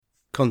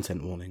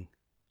Content warning.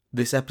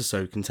 This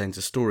episode contains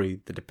a story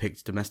that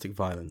depicts domestic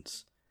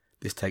violence.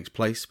 This takes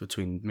place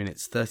between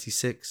minutes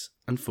 36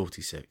 and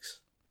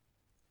 46.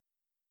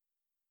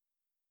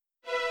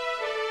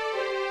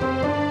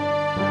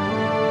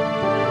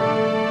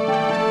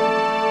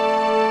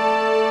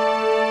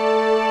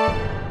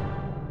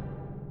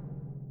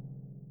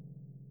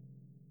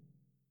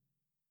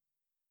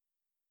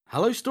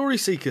 Hello, Story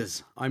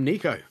Seekers. I'm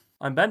Nico.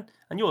 I'm Ben,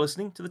 and you're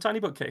listening to The Tiny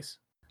Bookcase.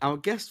 Our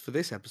guest for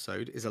this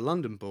episode is a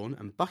London-born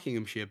and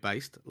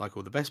Buckinghamshire-based, like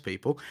all the best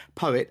people,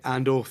 poet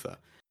and author.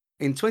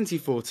 In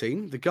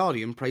 2014, The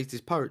Guardian praised his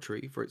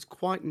poetry for its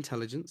quiet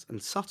intelligence and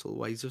subtle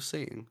ways of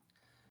seeing.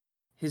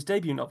 His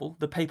debut novel,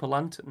 The Paper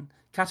Lantern,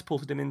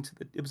 catapulted him into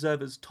the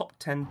Observer's top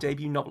 10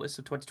 debut novelists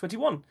of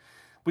 2021.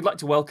 We'd like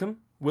to welcome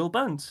Will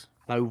Burns.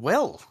 Hello,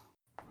 Will.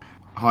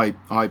 Hi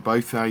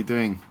both. How are you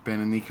doing, Ben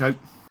and Nico?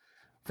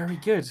 Very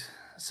good.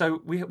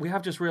 So we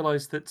have just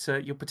realised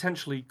that you're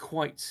potentially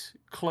quite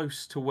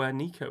close to where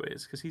Nico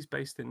is, because he's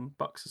based in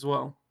Bucks as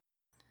well.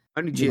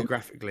 Only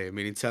geographically. I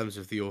mean, in terms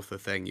of the author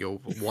thing, you're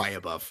way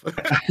above.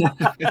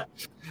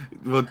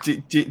 Well,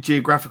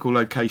 geographical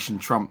location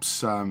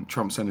trumps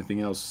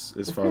anything else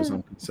as far as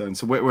I'm concerned.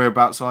 So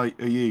whereabouts are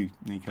you,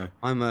 Nico?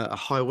 I'm a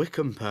High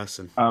Wycombe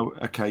person. Oh,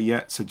 okay,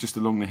 yeah. So just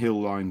along the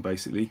hill line,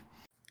 basically.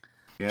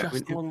 Yeah.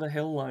 Just along the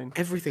hill line.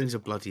 Everything's a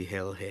bloody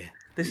hill here.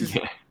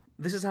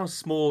 This is how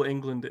small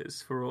England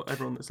is for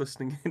everyone that's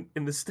listening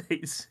in the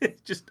States.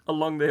 Just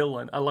along the hill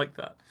line. I like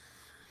that.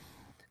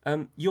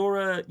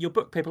 Your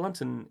book, Paper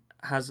Lantern,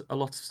 has a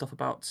lot of stuff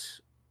about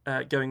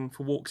going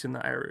for walks in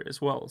that area as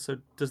well. So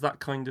does that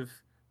kind of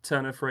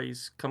turn of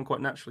phrase come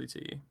quite naturally to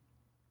you?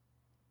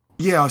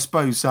 Yeah, I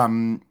suppose.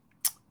 The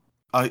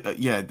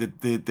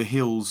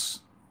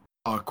hills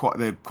are quite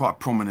a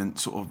prominent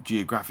sort of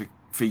geographic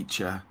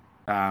feature.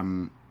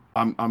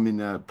 I'm in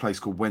a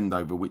place called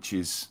Wendover, which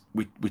is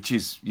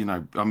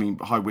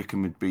High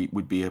Wycombe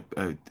would be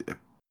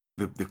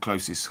the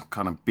closest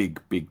kind of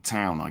big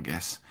town, I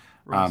guess.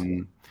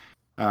 Right.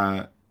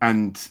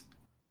 And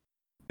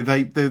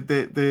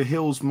the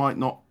hills might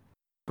not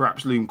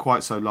perhaps loom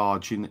quite so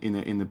large in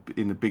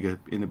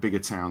the bigger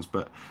towns,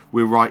 but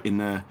we're right in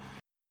the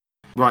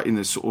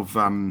sort of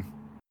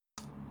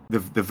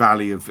the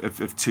valley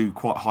of two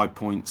quite high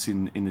points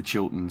in the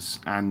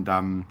Chilterns,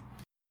 and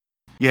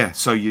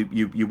so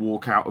you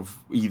walk out of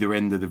either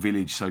end of the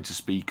village, so to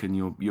speak, and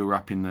you're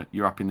up in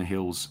the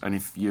hills. And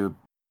if you're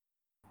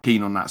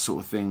keen on that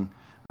sort of thing,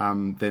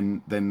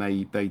 then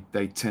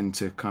they tend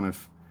to kind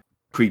of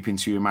creep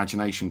into your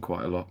imagination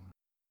quite a lot.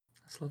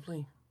 That's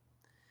lovely.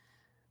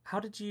 How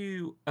did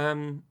you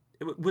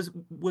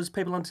was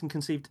Paper Lantern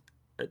conceived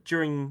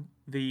during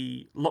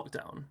the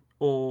lockdown,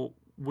 or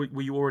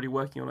were you already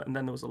working on it and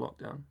then there was a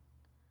lockdown?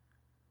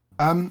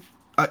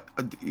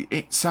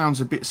 It sounds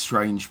a bit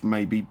strange,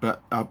 maybe,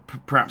 but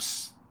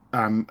perhaps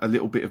a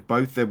little bit of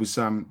both. There was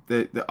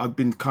I've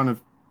been kind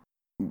of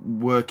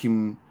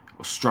working,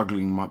 or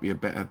struggling might be a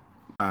better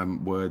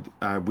word,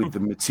 with the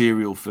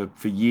material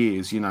for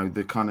years. You know,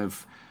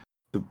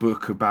 the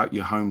book about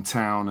your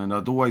hometown, and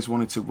I'd always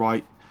wanted to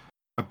write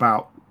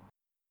about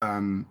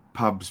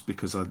pubs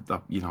because I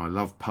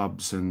love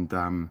pubs, and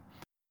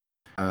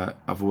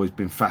I've always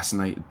been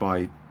fascinated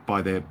by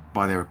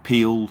their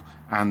appeal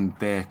and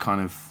their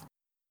kind of,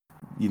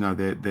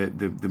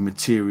 the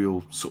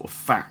material sort of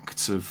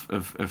facts of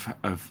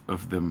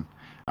them,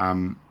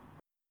 and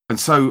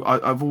so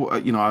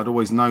I'd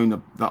always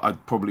known that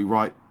I'd probably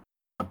write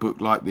a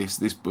book like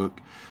this book,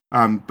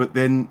 but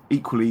then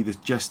equally the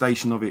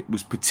gestation of it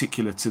was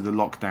particular to the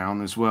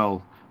lockdown as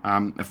well.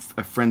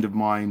 A friend of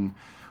mine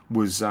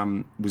was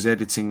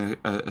editing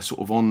a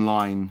sort of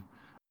online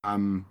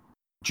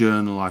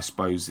journal, I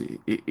suppose.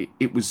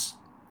 It was,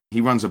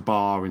 he runs a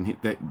bar, and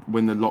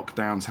when the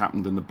lockdowns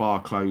happened and the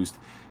bar closed,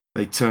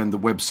 they turned the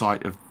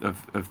website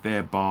of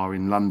their bar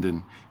in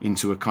London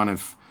into a kind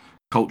of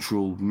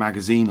cultural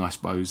magazine, I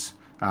suppose.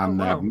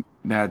 Wow.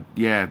 They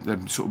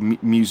had sort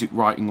of music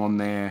writing on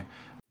there,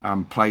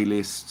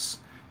 playlists.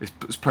 It's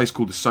a place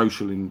called The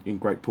Social in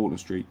Great Portland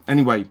Street.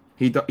 Anyway,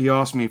 he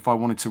asked me if I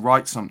wanted to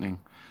write something,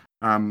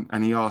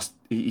 and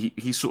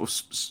he sort of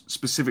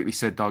specifically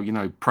said,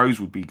 prose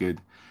would be good.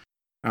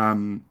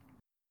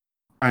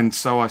 And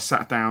so I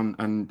sat down,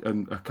 and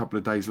a couple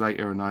of days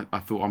later, and I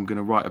thought, I'm going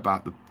to write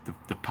about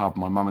the pub,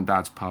 my mum and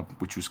dad's pub,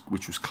 which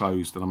was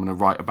closed, and I'm going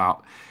to write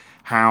about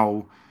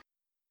how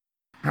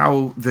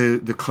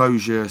the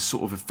closure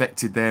sort of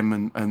affected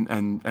them,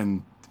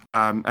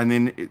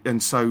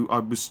 and so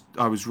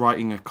I was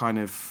writing a kind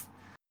of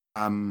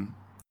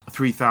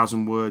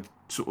 3,000 word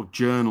sort of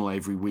journal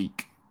every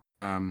week,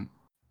 and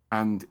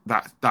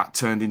that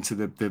turned into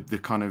the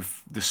kind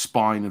of the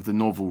spine of the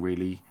novel,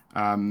 really.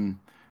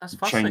 That's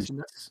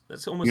fascinating.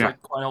 That's almost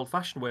like quite an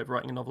old-fashioned way of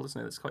writing a novel,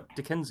 isn't it? It's quite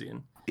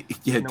Dickensian.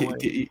 I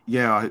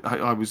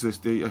was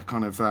the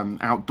kind of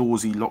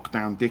outdoorsy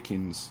lockdown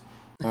Dickens.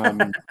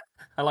 I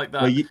like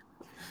that.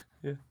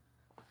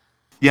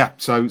 Yeah.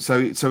 So it's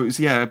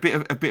a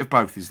bit of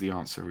both is the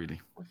answer,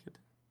 really. Wicked.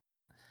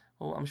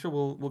 Well, I'm sure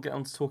we'll get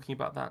on to talking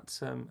about that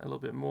a little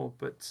bit more.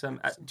 But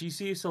do you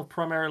see yourself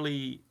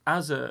primarily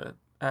as a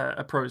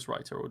prose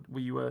writer, or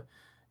were you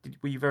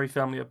very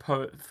firmly a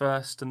poet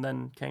first and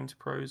then came to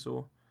prose?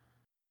 Or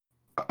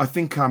I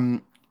think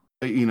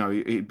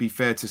it'd be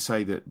fair to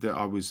say that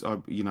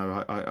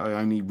I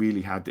only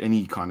really had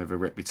any kind of a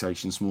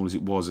reputation, small as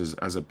it was,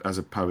 as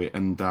a poet,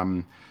 and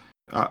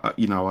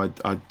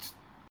I'd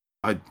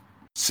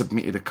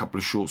submitted a couple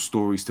of short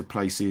stories to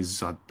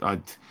places.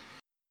 I'd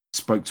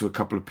spoke to a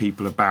couple of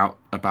people about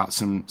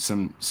some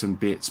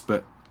bits,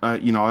 but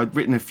I'd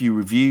written a few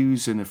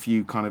reviews and a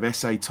few kind of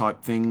essay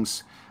type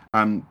things,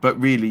 but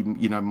really,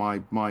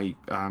 my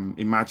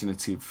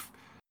imaginative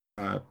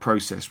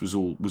process was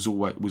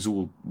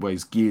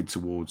always geared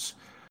towards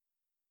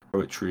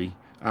poetry.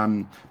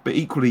 But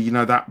equally,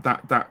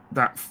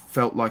 that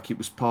felt like it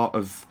was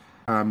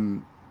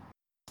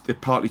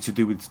partly to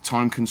do with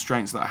time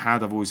constraints that I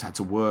had. I've always had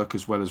to work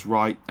as well as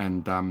write,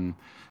 and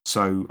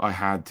so I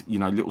had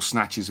little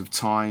snatches of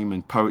time,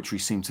 and poetry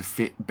seemed to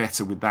fit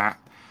better with that.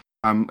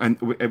 And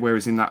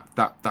whereas in that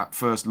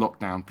first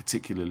lockdown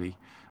particularly,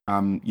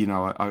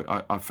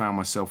 I found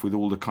myself with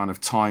all the kind of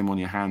time on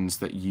your hands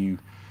that you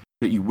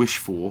wish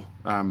for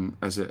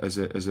as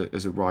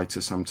a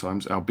writer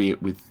sometimes,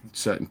 albeit with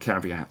certain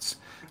caveats,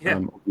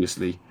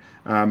 obviously.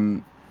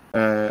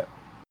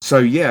 So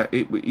yeah,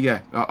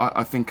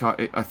 I think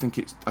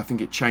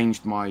it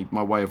changed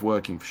my way of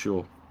working for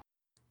sure.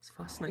 it's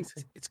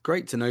fascinating. It's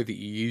great to know that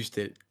you used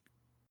it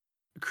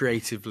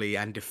creatively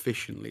and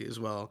efficiently as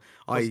well.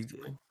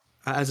 Positively.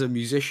 As a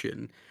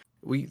musician,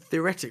 we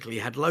theoretically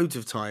had loads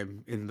of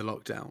time in the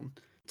lockdown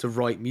to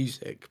write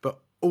music,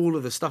 but all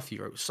of the stuff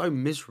you wrote was so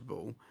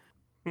miserable.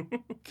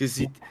 Because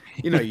you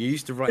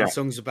used to write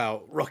songs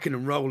about rocking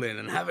and rolling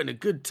and having a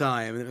good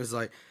time, and it was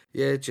like,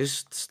 yeah,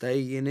 just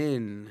staying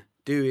in,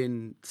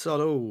 doing sod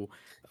all.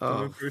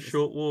 Going for a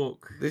short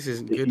walk. This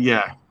isn't good.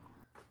 Yeah.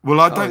 Well,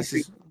 I don't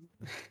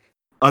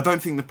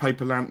think the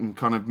Paper Lantern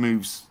kind of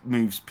moves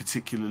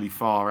particularly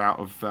far out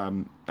of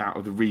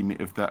the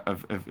remit of that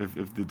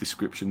of the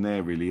description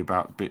there, really,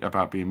 about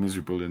being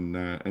miserable and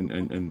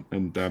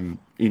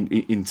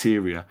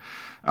interior.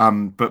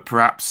 But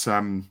perhaps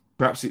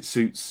it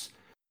suits.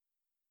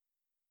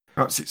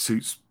 Perhaps it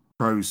suits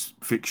prose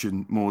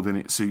fiction more than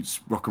it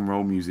suits rock and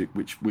roll music,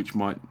 which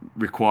might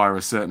require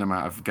a certain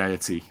amount of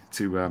gaiety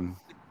to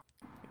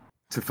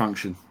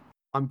function.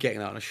 I'm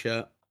getting out on a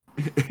shirt.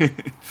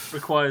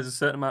 Requires a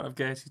certain amount of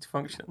gaiety to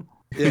function.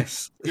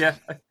 Yes. Yeah.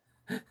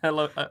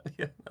 Hello.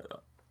 Yeah.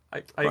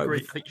 I agree.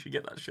 I think you should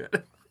get that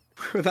shirt.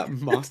 With that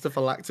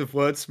masterful act of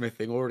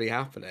wordsmithing already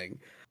happening,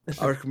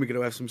 I reckon we're going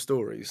to have some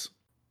stories.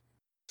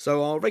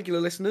 So our regular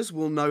listeners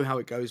will know how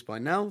it goes by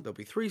now. There'll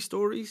be 3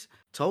 stories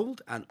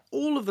told, and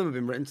all of them have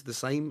been written to the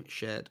same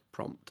shared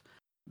prompt.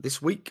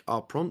 This week,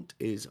 our prompt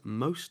is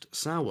Most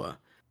Sour.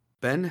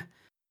 Ben,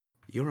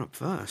 you're up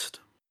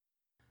first.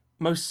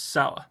 Most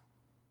sour.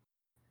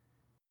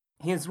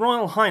 His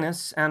Royal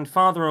Highness and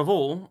Father of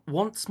all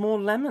wants more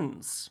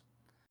lemons,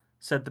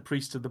 said the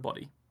priest of the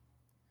body.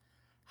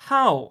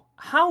 How?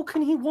 How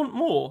can he want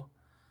more?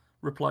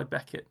 Replied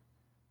Beckett.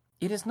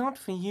 It is not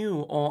for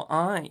you or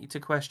I to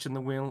question the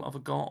will of a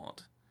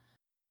god.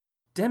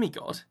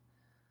 Demigod?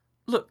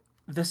 Look,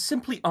 there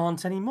simply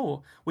aren't any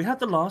more. We had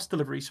the last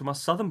deliveries from our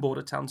southern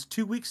border towns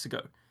 2 weeks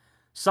ago.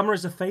 Summer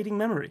is a fading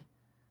memory.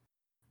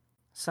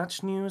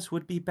 Such news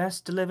would be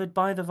best delivered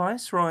by the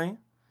Viceroy,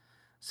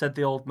 said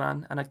the old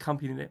man, and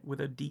accompanied it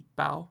with a deep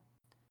bow.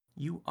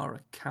 You are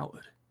a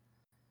coward.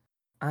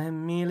 I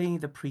am merely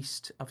the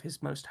priest of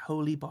his most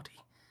holy body.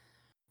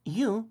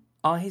 You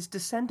are his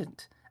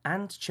descendant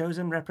and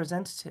chosen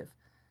representative.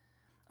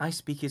 I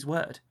speak his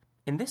word,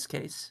 in this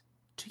case,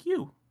 to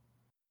you.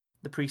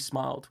 The priest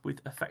smiled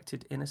with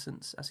affected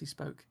innocence as he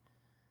spoke.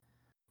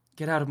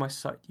 Get out of my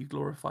sight, you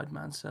glorified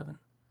manservant.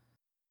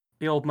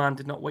 The old man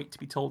did not wait to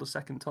be told a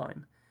second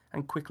time,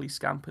 and quickly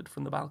scampered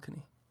from the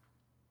balcony.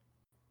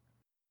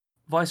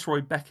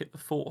 Viceroy Beckett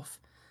IV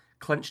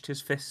clenched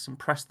his fists and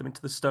pressed them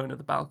into the stone of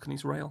the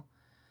balcony's rail,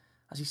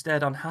 as he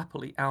stared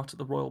unhappily out at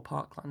the royal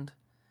parkland.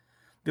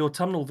 The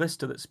autumnal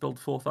vista that spilled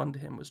forth under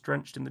him was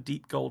drenched in the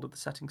deep gold of the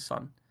setting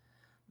sun.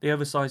 The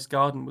oversized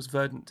garden was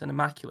verdant and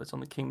immaculate on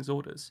the king's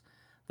orders,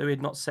 though he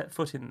had not set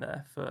foot in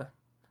there for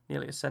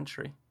nearly a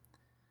century.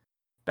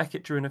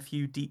 Beckett drew in a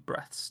few deep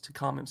breaths to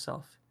calm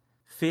himself.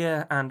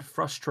 Fear and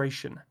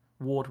frustration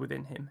warred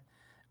within him,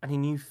 and he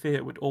knew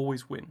fear would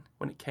always win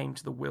when it came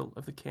to the will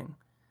of the king.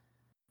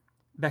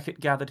 Beckett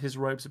gathered his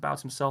robes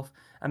about himself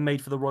and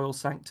made for the royal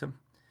sanctum.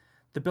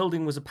 The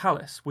building was a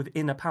palace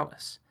within a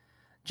palace.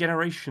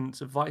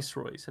 Generations of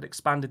viceroys had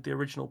expanded the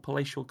original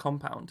palatial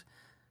compound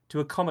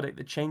to accommodate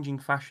the changing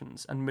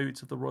fashions and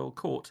moods of the royal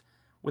court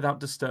without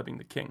disturbing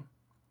the king.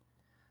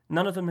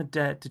 None of them had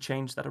dared to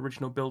change that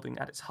original building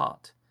at its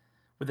heart,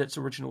 with its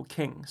original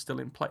king still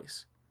in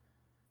place.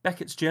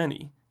 Beckett's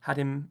journey had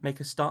him make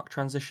a stark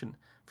transition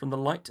from the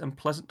light and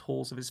pleasant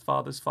halls of his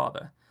father's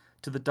father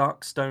to the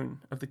dark stone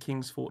of the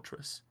king's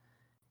fortress.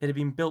 It had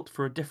been built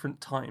for a different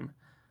time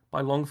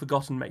by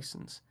long-forgotten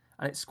masons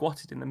and it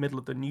squatted in the middle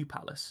of the new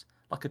palace,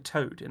 like a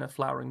toad in a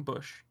flowering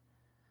bush.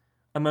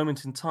 A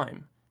moment in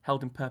time,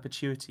 held in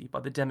perpetuity by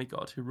the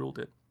demigod who ruled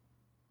it.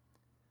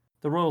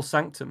 The royal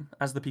sanctum,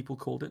 as the people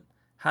called it,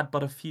 had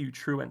but a few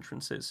true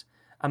entrances,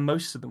 and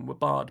most of them were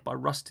barred by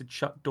rusted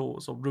shut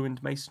doors or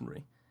ruined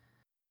masonry.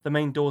 The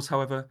main doors,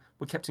 however,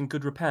 were kept in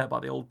good repair by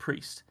the old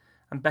priest,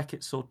 and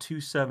Becket saw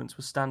 2 servants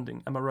were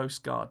standing a morose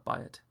guard by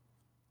it.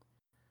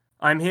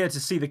 "I am here to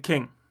see the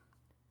king."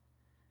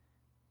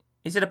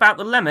 "Is it about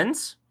the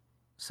lemons?"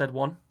 said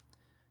one.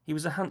 He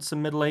was a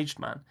handsome middle-aged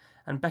man,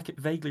 and Becket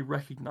vaguely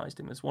recognised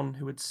him as one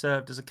who had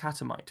served as a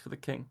catamite for the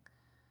king.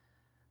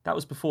 That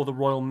was before the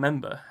royal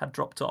member had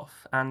dropped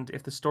off, and,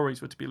 if the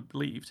stories were to be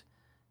believed,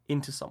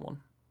 into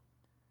someone.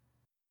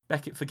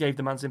 Becket forgave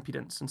the man's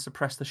impudence and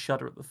suppressed a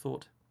shudder at the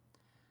thought.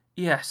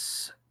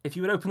 "Yes, if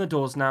you would open the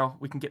doors now,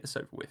 we can get this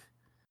over with."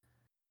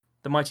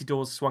 The mighty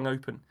doors swung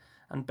open,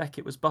 and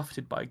Becket was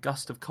buffeted by a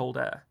gust of cold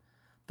air.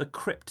 The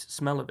crypt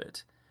smell of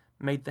it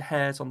made the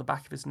hairs on the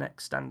back of his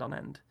neck stand on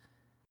end.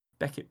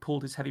 Becket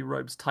pulled his heavy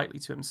robes tightly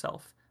to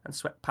himself and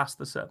swept past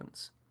the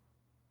servants.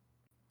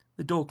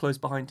 The door closed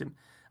behind him,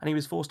 and he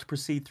was forced to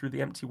proceed through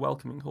the empty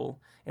welcoming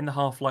hall in the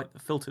half-light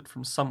that filtered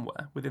from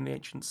somewhere within the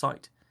ancient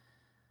site.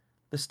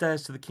 The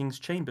stairs to the king's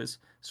chambers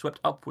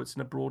swept upwards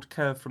in a broad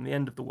curve from the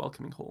end of the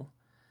welcoming hall.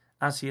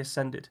 As he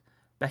ascended,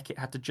 Becket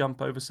had to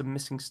jump over some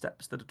missing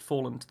steps that had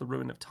fallen to the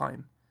ruin of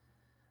time.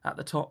 At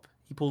the top,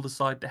 he pulled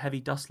aside the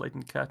heavy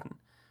dust-laden curtain,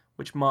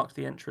 which marked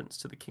the entrance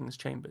to the king's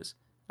chambers,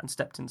 and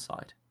stepped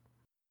inside.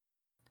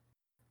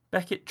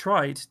 Becket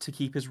tried to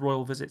keep his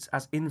royal visits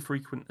as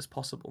infrequent as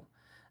possible,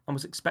 and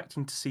was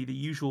expecting to see the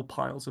usual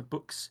piles of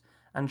books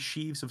and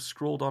sheaves of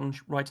scrawled-on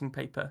writing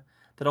paper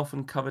that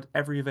often covered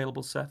every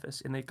available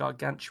surface in the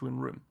gargantuan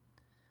room.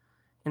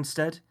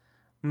 Instead,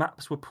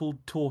 maps were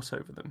pulled taut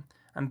over them,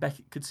 and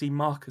Becket could see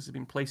markers had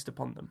been placed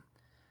upon them.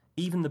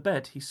 Even the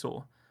bed, he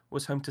saw,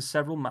 was home to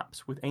several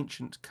maps with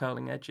ancient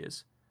curling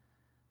edges.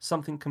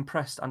 Something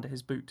compressed under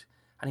his boot,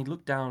 and he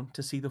looked down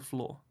to see the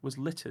floor was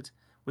littered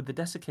with the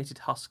desiccated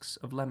husks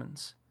of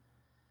lemons.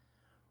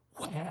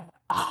 "Where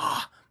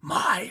are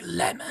my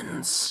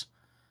lemons?"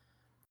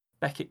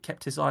 Becket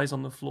kept his eyes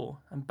on the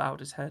floor and bowed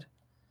his head.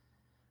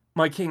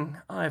 "My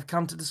king, I have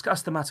come to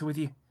discuss the matter with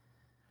you."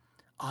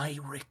 "I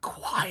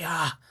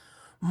require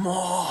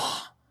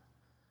more."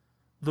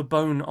 The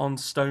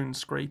bone-on-stone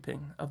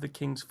scraping of the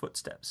king's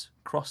footsteps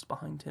crossed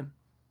behind him.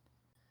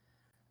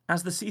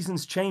 "As the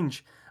seasons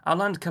change, our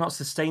land cannot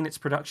sustain its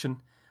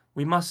production.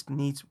 We must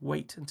needs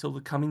wait until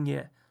the coming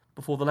year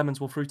before the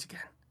lemons will fruit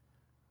again."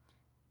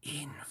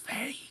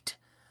 "Invade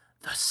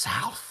the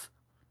south."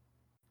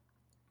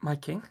 "My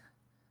king?"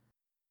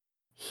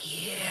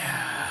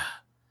 "Here."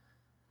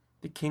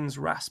 The king's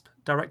rasp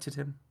directed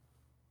him.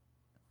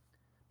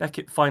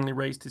 Becket finally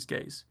raised his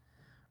gaze.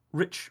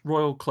 Rich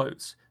royal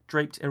clothes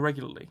draped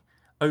irregularly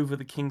over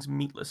the king's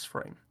meatless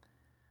frame.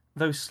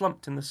 Though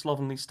slumped in the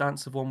slovenly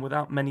stance of one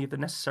without many of the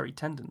necessary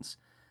tendons,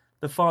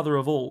 the father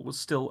of all was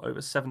still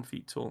over 7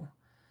 feet tall,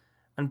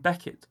 and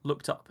Becket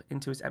looked up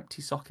into his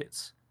empty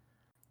sockets.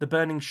 The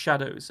burning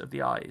shadows of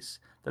the eyes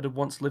that had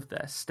once lived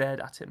there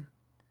stared at him.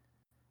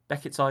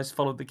 Becket's eyes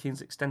followed the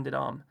king's extended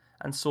arm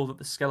and saw that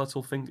the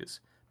skeletal fingers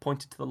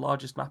pointed to the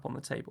largest map on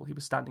the table he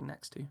was standing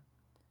next to.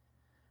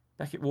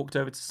 Becket walked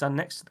over to stand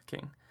next to the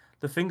king.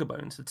 The finger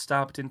bones had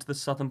stabbed into the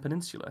southern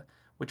peninsula,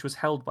 which was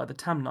held by the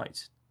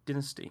Tamnite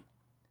dynasty.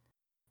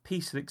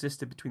 Peace had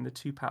existed between the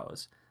two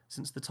powers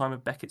since the time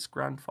of Becket's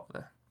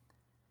grandfather.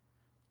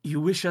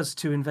 "You wish us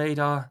to invade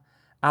our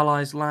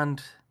allies'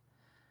 land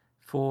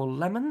for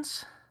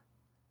lemons?"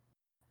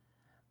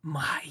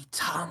 "My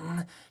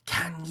tongue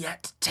can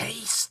yet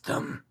taste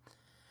them.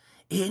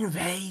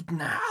 Invade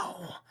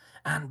now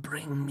and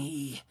bring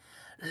me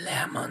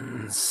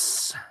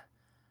lemons."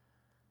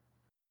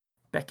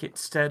 Becket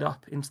stared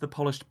up into the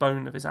polished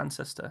bone of his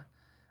ancestor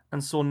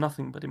and saw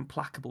nothing but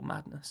implacable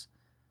madness.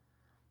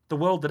 The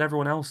world that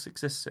everyone else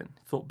exists in,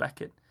 thought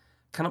Becket,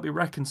 cannot be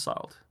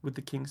reconciled with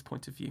the king's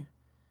point of view.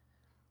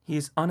 He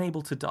is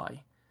unable to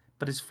die,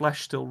 but his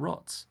flesh still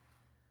rots.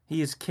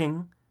 He is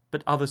king,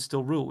 but others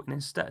still rule in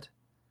his stead.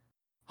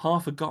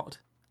 Half a god,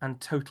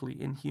 and totally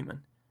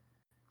inhuman.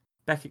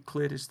 Becket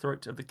cleared his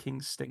throat of the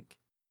king's stink.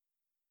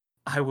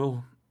 "I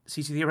will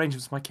see to the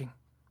arrangements, my king,"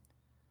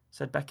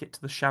 said Becket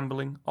to the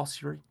shambling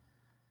ossuary.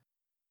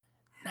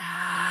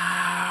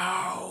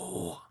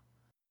 "Now!"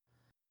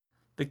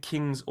 The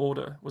king's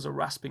order was a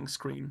rasping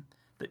scream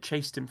that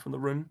chased him from the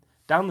room,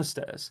 down the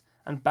stairs,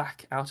 and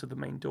back out of the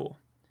main door.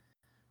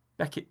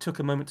 Becket took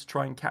a moment to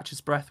try and catch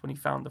his breath when he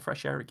found the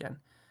fresh air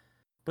again,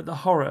 but the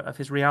horror of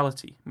his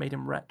reality made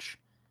him retch.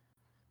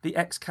 The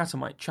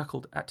ex-catamite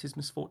chuckled at his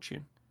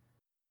misfortune.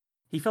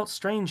 He felt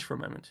strange for a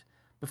moment,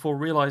 before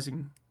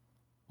realizing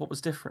what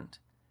was different.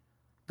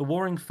 The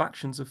warring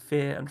factions of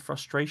fear and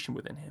frustration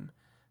within him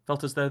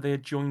felt as though they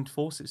had joined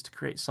forces to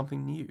create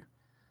something new.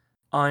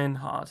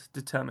 Iron-hard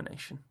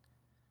determination.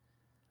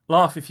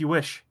 "Laugh if you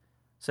wish,"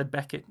 said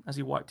Becket as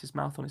he wiped his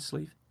mouth on his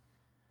sleeve.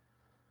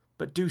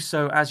 "But do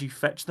so as you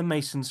fetch the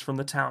masons from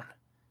the town."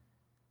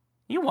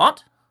 "You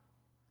what?"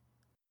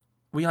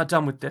 We are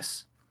done with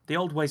this. The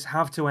old ways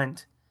have to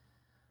end.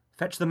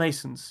 Fetch the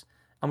masons,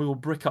 and we will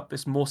brick up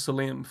this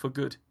mausoleum for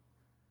good.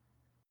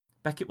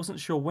 Beckett wasn't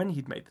sure when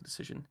he'd made the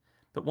decision,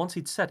 but once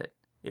he'd said it,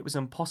 it was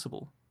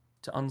impossible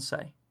to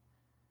unsay.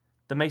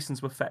 The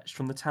masons were fetched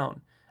from the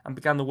town and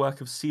began the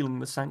work of sealing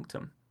the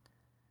sanctum.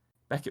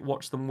 Beckett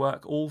watched them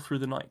work all through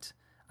the night,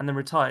 and then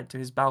retired to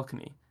his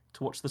balcony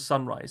to watch the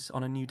sunrise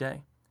on a new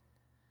day.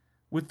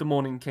 With the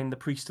morning came the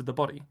priest of the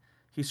body.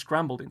 He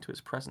scrambled into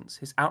his presence,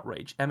 his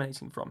outrage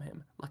emanating from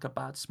him like a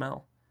bad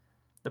smell.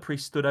 The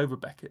priest stood over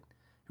Beckett,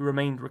 who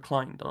remained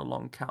reclined on a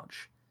long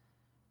couch.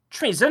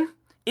 "Treason!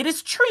 It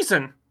is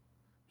treason!"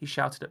 he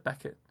shouted at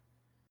Beckett.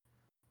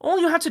 "All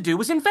you had to do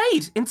was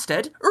invade.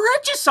 Instead,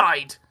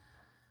 regicide!"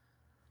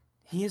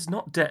 "He is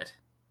not dead.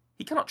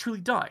 He cannot truly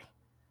die.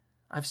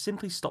 I've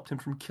simply stopped him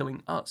from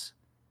killing us."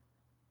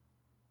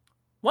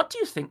 "What do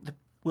you think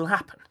will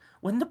happen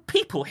when the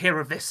people hear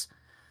of this?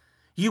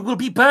 You will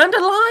be burned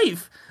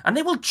alive, and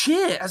they will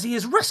cheer as he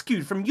is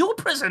rescued from your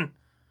prison."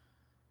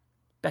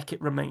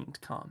 Beckett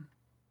remained calm.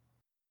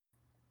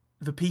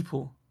 "The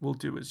people will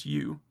do as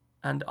you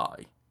and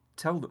I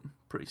tell them,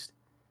 priest.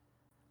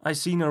 I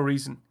see no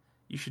reason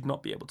you should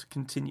not be able to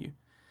continue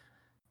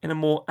in a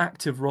more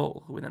active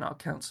role within our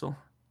council.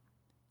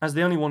 As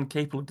the only one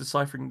capable of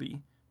deciphering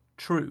the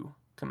true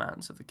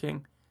commands of the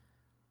king,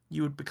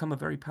 you would become a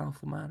very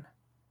powerful man."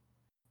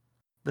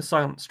 The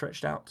silence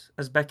stretched out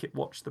as Beckett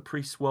watched the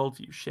priest's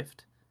worldview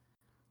shift.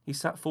 He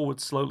sat forward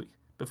slowly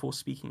before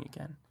speaking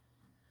again.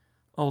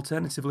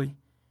 "Alternatively,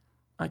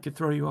 I could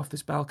throw you off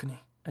this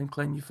balcony and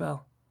claim you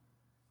fell."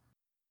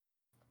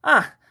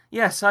 "Ah,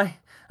 yes,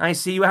 I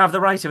see you have the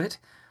right of it,"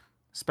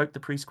 spoke the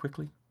priest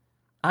quickly.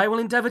 "I will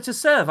endeavour to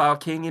serve our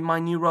king in my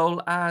new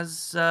role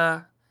as,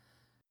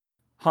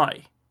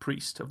 High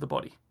Priest of the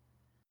Body."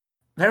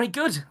 "Very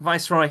good,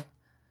 Viceroy."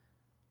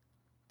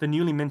 The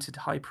newly minted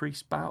high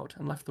priest bowed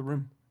and left the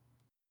room.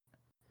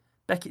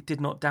 Beckett did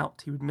not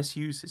doubt he would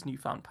misuse his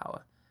newfound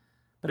power,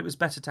 but it was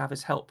better to have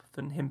his help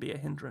than him be a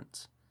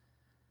hindrance.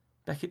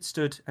 Beckett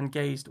stood and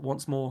gazed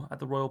once more at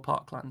the royal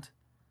parkland.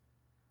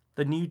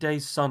 The new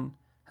day's sun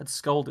had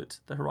scalded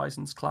the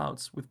horizon's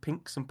clouds with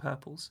pinks and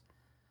purples,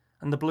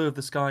 and the blue of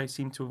the sky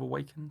seemed to have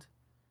awakened.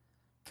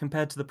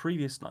 Compared to the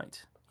previous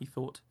night, he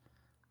thought,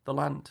 the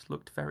land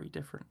looked very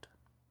different.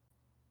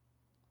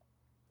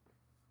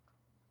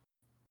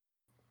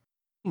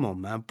 Come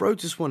on, man. Bro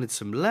just wanted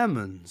some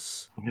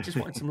lemons. Just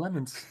wanted some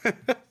lemons.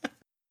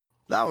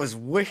 That was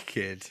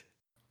wicked.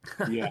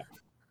 Yeah.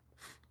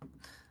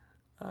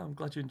 I'm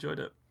glad you enjoyed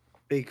it.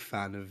 Big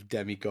fan of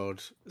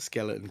demigod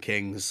skeleton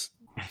kings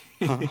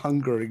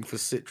hungering for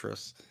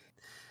citrus.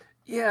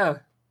 Yeah.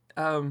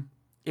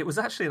 It was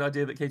actually an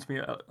idea that came to me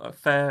a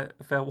fair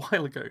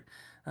while ago.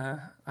 I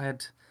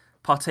had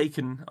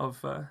partaken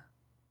of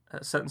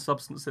certain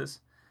substances,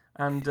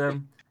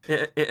 and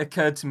it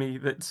occurred to me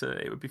that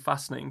it would be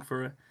fascinating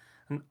for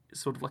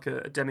sort of like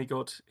a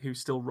demigod who's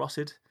still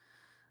rotted,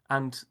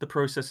 and the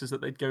processes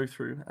that they'd go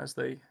through as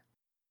that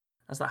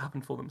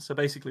happened for them. So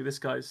basically, this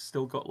guy's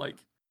still got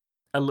like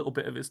a little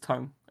bit of his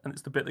tongue, and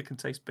it's the bit that can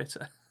taste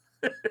bitter.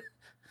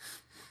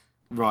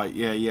 Right.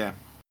 Yeah.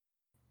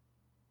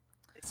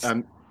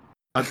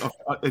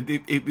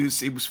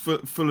 It was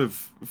full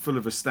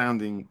of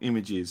astounding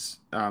images.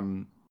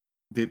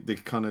 The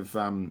kind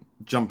of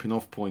jumping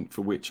off point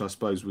for which I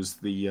suppose was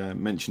the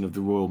mention of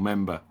the royal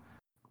member.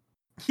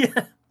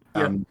 Yeah.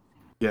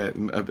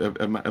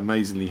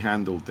 Amazingly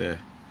handled there.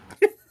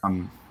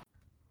 I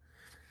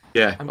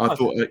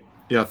thought it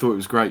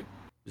was great.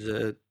 It was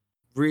a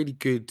really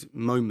good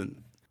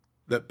moment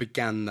that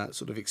began that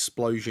sort of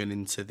explosion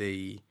into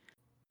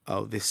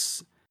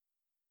this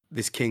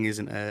king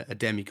isn't a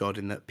demigod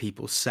in that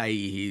people say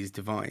he's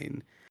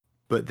divine,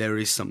 but there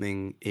is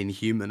something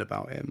inhuman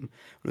about him.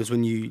 Whereas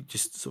when you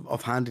just sort of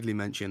offhandedly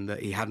mentioned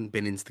that he hadn't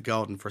been into the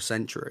garden for a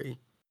century,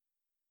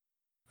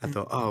 I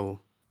thought, oh,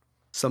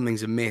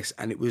 something's amiss.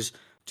 And it was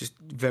just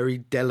very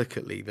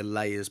delicately the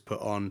layers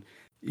put on,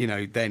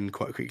 then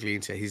quite quickly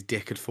into his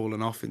dick had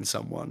fallen off in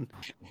someone.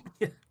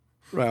 Yeah.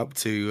 Right up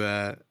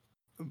to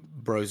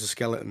bro's a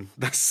skeleton.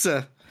 That's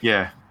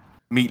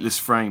Meatless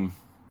Frame.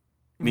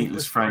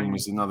 Meatless Frame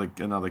was another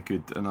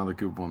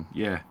good one.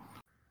 Yeah.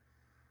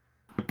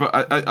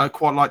 But I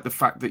quite like the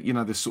fact that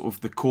the sort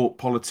of the court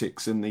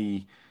politics and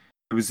the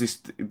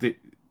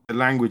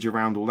language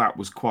around all that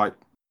was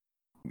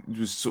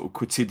sort of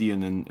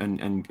quotidian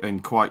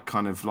and quite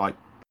kind of like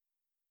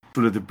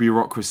full of the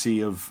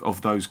bureaucracy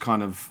of those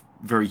kind of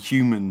very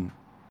human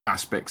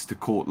aspects to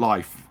court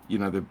life.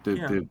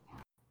 The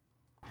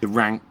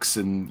ranks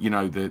and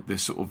the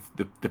sort of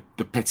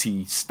the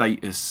petty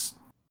status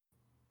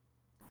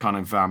kind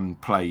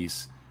of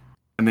plays,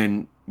 and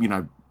then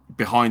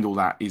behind all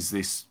that is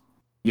this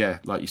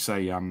like you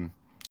say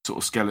sort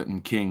of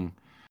skeleton king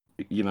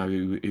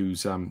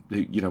who's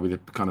with a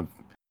kind of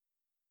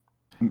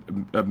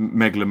a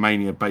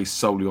megalomania based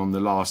solely on the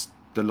last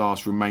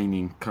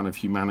remaining kind of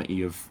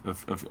humanity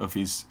of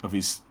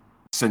his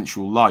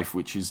sensual life,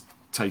 which is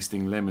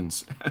tasting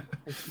lemons.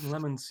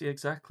 Lemons, yeah,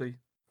 exactly.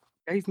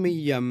 Gave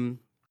me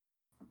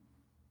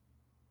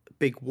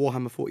big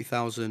Warhammer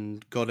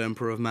 40,000 God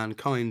Emperor of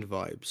Mankind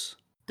vibes.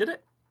 Did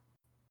it?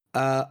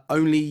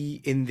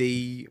 Only in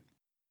the,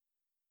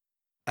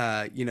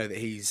 that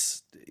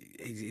he's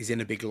in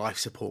a big life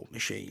support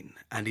machine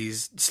and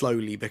he's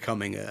slowly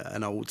becoming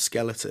an old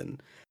skeleton,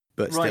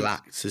 but still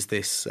acts as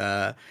this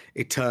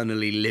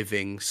eternally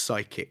living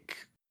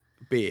psychic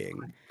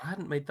being. I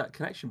hadn't made that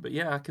connection, but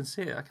yeah, I can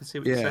see it. I can see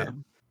what you're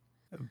saying.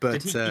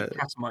 But did he eat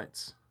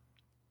catamites?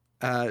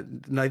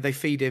 No, they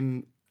feed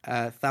him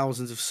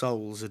thousands of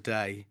souls a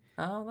day.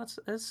 Oh,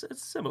 it's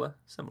similar.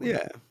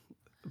 Yeah,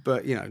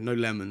 but no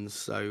lemons,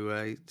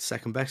 so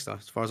second best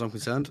as far as I'm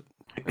concerned.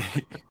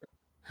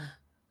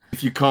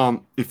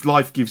 If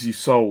life gives you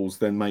souls,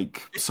 then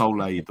make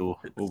Soul Aid or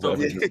whatever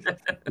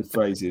the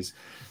phrase is.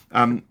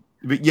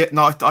 But yeah,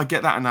 no, I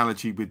get that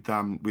analogy with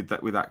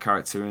that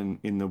character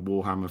in the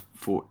Warhammer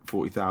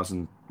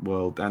 40,000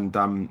 world,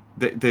 and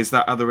there's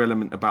that other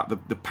element about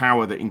the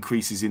power that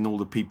increases in all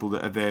the people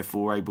that are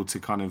therefore able to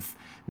kind of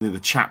the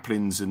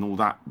chaplains and all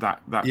that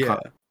kind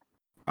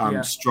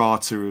of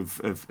strata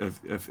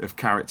of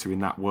character in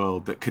that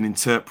world that can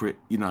interpret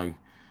the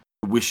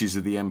wishes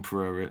of the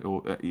emperor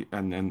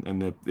and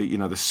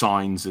the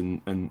signs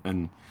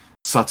and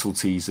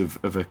subtleties of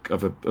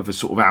a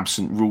sort of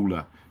absent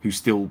ruler who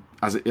still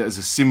as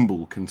a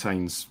symbol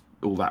contains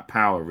all that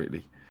power,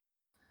 really.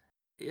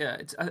 Yeah,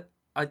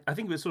 I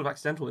think it was sort of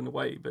accidental in a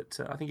way, but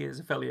I think it is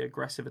a fairly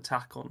aggressive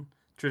attack on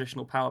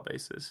traditional power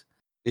bases.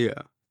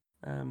 Yeah.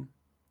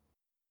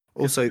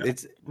 Also,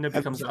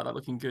 nobody comes out of that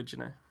looking good,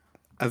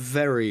 A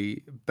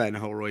very Ben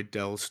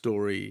Holroyd-Dell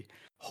story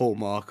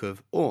hallmark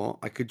of, or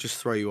I could just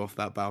throw you off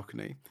that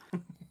balcony.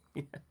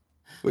 Yeah.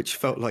 Which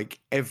felt like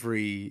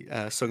every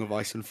Song of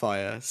Ice and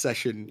Fire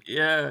session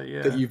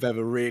that you've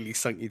ever really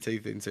sunk your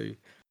teeth into.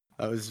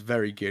 That was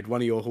very good.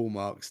 One of your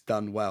hallmarks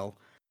done well.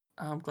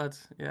 I'm glad.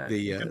 Yeah,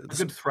 a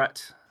good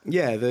threat.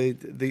 Yeah,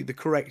 the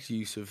correct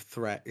use of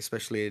threat,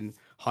 especially in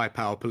high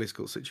power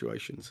political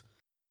situations.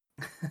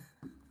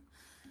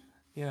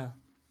 Yeah,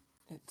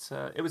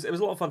 it was a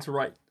lot of fun to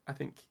write. I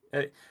think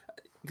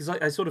because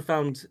I sort of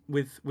found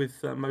with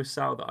Most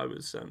Sour that I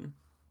was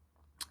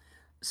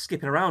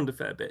skipping around a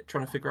fair bit,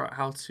 trying to figure out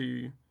how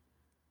to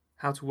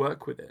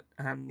work with it,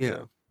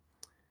 and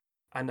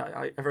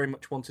I very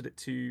much wanted it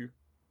to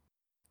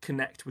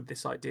connect with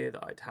this idea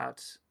that I'd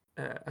had,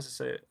 as I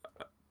say,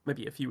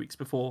 maybe a few weeks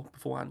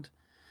beforehand,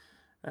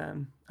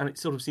 and it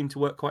sort of seemed to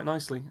work quite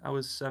nicely. I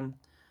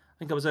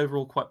think I was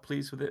overall quite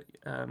pleased with it.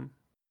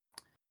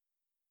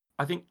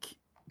 I think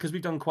because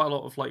we've done quite a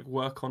lot of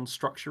work on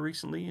structure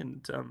recently,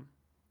 and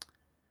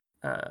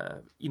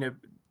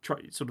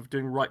sort of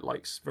doing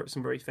likes for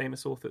some very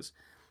famous authors.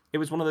 It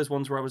was one of those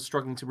ones where I was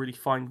struggling to really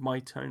find my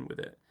tone with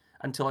it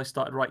until I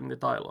started writing the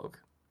dialogue,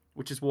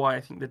 which is why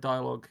I think the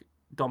dialogue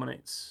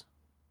dominates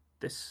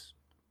this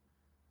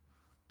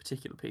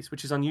particular piece,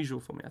 which is unusual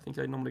for me. I think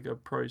I normally go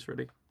prose,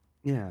 really.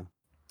 Yeah.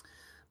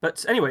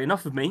 But anyway,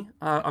 enough of me.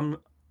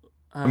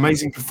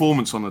 Amazing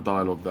performance on the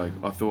dialogue, though.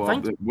 I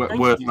thought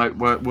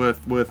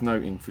worth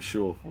noting for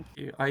sure. Thank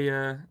you.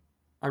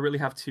 I really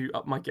have to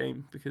up my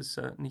game because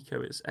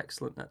Nico is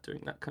excellent at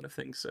doing that kind of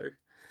thing. So,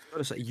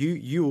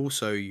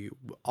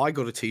 I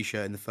got a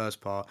T-shirt in the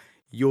first part.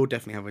 You're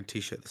definitely having a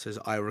T-shirt that says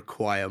 "I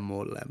require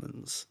more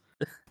lemons."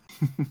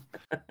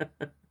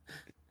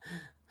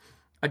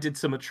 I did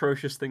some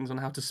atrocious things on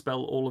how to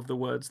spell all of the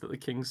words that the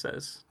king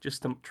says,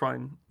 just to try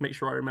and make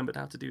sure I remembered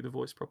how to do the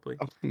voice properly.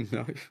 Oh,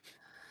 no.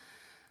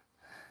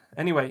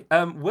 Anyway,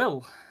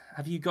 Will,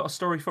 have you got a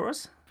story for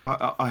us?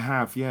 I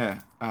have,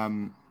 yeah.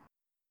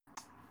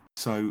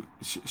 So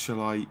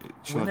shall I?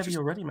 Whenever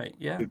you're ready, mate.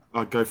 Yeah,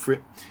 I'll go for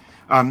it.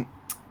 I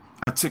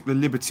took the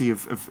liberty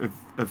of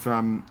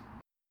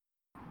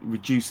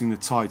reducing the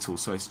title,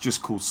 so it's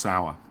just called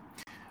Sour.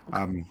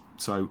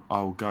 So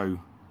I'll go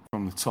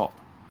from the top.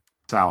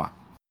 Sour.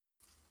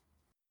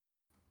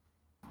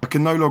 I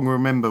can no longer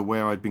remember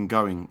where I'd been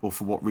going or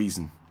for what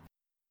reason.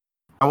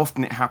 How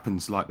often it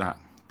happens like that.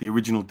 The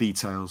original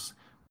details,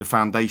 the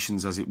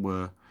foundations, as it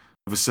were,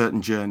 of a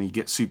certain journey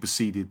get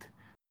superseded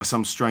by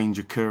some strange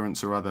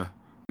occurrence or other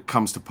that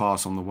comes to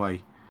pass on the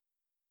way.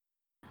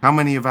 How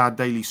many of our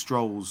daily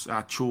strolls,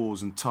 our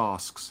chores and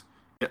tasks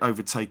get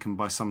overtaken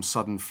by some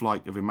sudden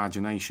flight of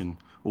imagination,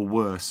 or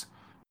worse,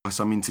 by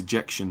some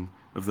interjection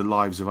of the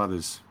lives of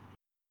others?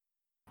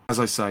 As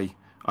I say,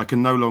 I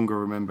can no longer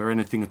remember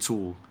anything at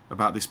all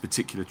about this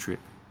particular trip.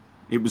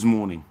 It was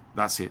morning,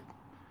 that's it.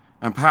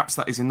 And perhaps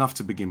that is enough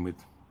to begin with.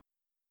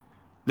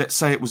 Let's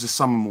say it was a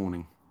summer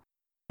morning.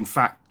 In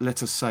fact,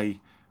 let us say,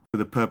 for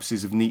the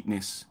purposes of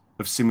neatness,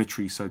 of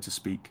symmetry, so to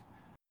speak,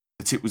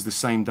 that it was the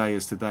same day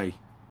as today,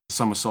 the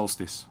summer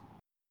solstice.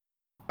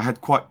 I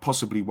had quite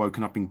possibly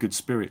woken up in good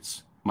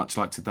spirits, much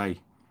like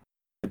today.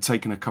 I had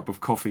taken a cup of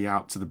coffee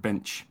out to the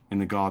bench in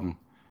the garden,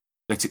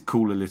 let it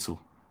cool a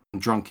little,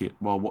 and drunk it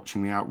while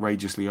watching the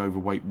outrageously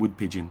overweight wood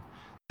pigeon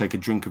take a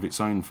drink of its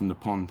own from the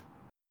pond.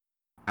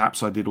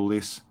 Perhaps I did all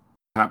this,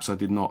 perhaps I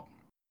did not.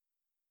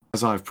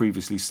 As I have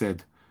previously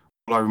said,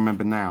 all I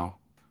remember now,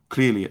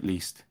 clearly at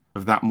least,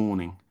 of that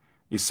morning,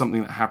 is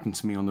something that happened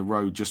to me on the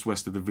road just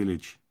west of the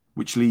village,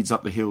 which leads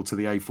up the hill to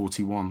the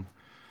A41,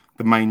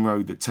 the main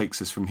road that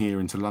takes us from here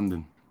into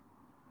London.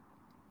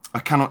 I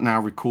cannot now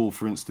recall,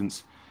 for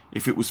instance,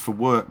 if it was for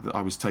work that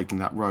I was taking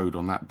that road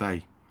on that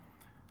day.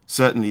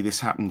 Certainly this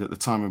happened at the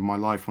time of my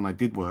life when I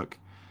did work,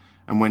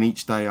 and when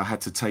each day I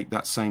had to take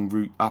that same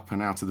route up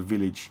and out of the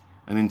village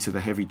and into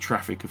the heavy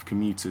traffic of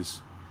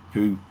commuters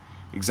who,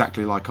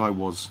 exactly like I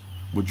was,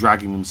 were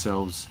dragging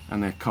themselves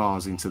and their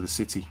cars into the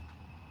city.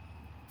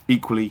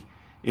 Equally,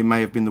 it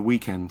may have been the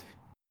weekend,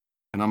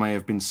 and I may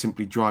have been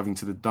simply driving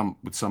to the dump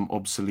with some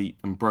obsolete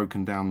and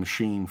broken down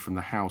machine from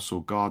the house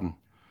or garden,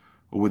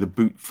 or with a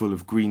boot full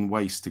of green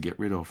waste to get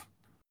rid of.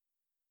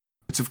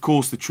 But of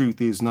course the truth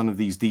is none of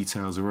these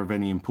details are of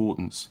any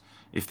importance,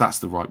 if that's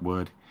the right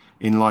word,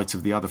 in light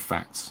of the other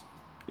facts.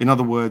 In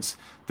other words,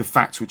 the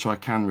facts which I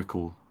can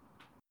recall.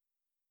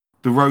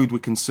 The road we're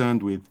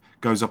concerned with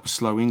goes up a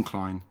slow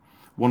incline,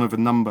 one of a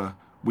number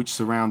which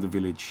surround the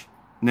village,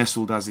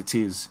 nestled as it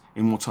is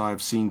in what I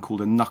have seen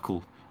called a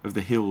knuckle of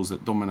the hills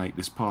that dominate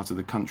this part of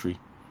the country.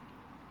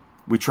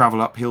 We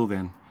travel uphill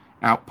then,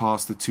 out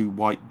past the 2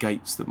 white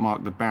gates that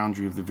mark the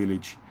boundary of the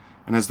village,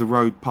 and as the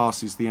road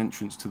passes the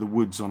entrance to the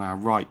woods on our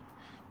right,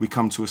 we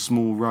come to a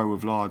small row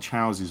of large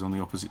houses on the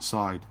opposite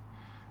side.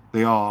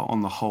 They are,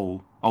 on the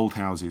whole, old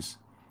houses,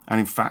 and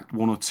in fact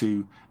 1 or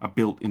 2 are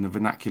built in the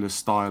vernacular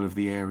style of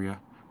the area,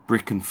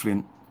 brick and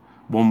flint,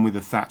 one with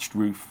a thatched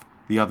roof,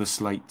 the other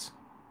slate.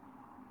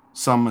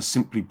 Some are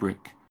simply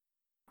brick,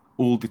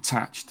 all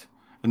detached,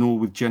 and all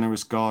with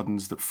generous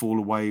gardens that fall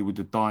away with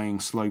the dying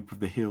slope of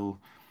the hill,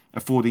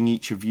 affording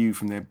each a view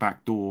from their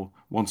back door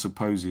one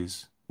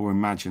supposes, or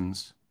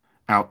imagines,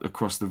 out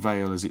across the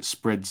vale as it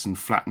spreads and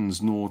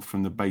flattens north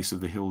from the base of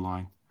the hill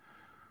line.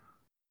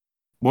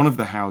 One of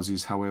the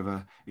houses,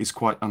 however, is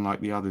quite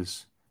unlike the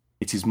others.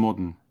 It is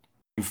modern.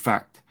 In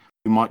fact,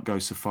 we might go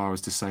so far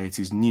as to say it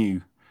is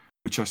new,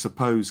 which I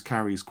suppose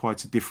carries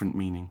quite a different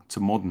meaning to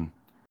modern.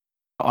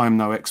 I am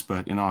no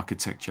expert in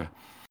architecture,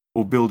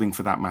 or building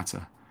for that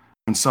matter,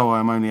 and so I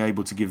am only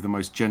able to give the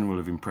most general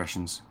of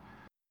impressions,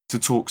 to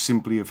talk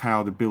simply of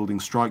how the building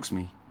strikes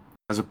me,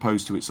 as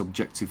opposed to its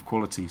objective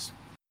qualities.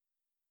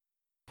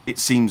 It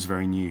seems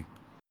very new.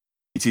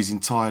 It is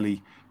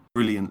entirely,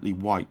 brilliantly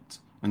white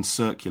and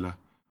circular,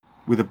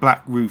 with a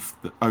black roof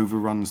that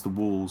overruns the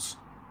walls,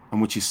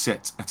 and which is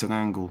set at an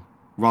angle,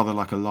 rather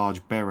like a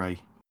large beret.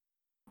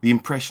 The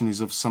impression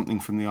is of something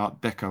from the Art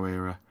Deco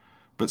era,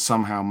 but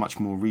somehow much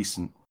more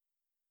recent.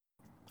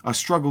 I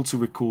struggle to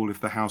recall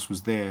if the house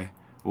was there,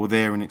 or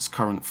there in its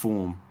current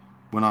form,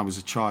 when I was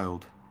a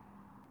child.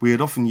 We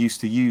had often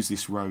used to use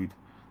this road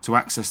to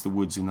access the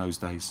woods in those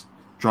days,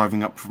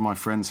 driving up from my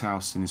friend's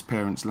house in his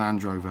parents'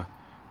 Land Rover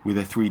with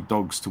their 3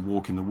 dogs to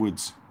walk in the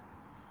woods.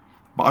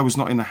 But I was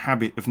not in the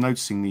habit of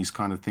noticing these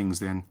kind of things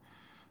then,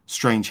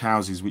 strange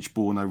houses which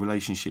bore no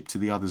relationship to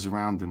the others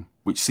around them,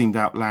 which seemed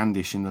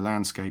outlandish in the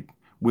landscape,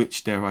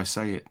 which, dare I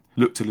say it,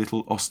 looked a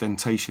little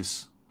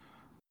ostentatious.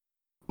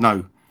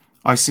 No,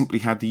 I simply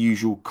had the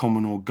usual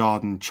common or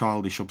garden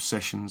childish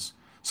obsessions,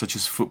 such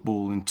as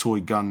football and toy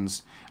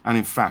guns, and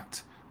in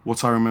fact,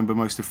 what I remember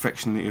most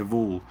affectionately of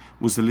all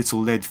was the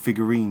little lead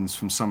figurines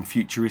from some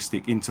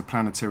futuristic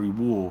interplanetary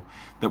war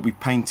that we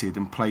painted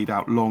and played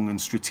out long and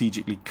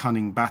strategically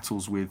cunning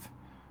battles with.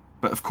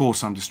 But of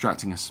course I'm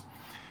distracting us.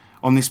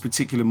 On this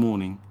particular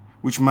morning,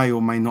 which may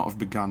or may not have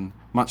begun,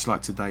 much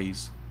like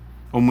today's,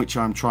 on which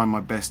I am trying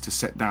my best to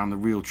set down the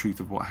real truth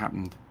of what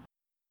happened,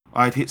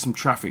 I had hit some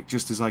traffic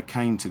just as I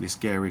came to this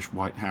garish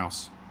white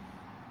house.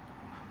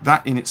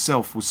 That in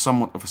itself was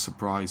somewhat of a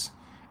surprise,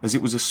 as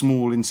it was a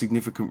small,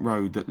 insignificant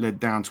road that led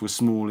down to a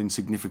small,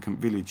 insignificant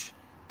village.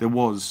 There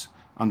was,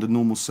 under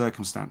normal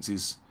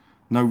circumstances,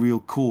 no real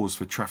cause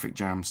for traffic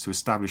jams to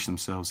establish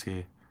themselves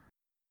here.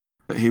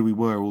 But here we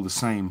were all the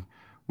same,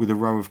 with a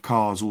row of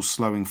cars all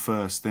slowing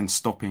first, then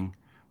stopping,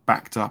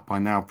 backed up, I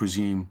now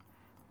presume,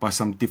 by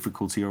some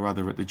difficulty or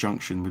other at the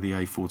junction with the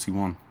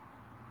A41.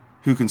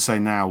 Who can say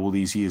now, all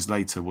these years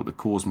later, what the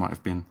cause might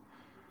have been?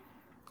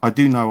 I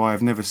do know I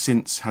have never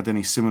since had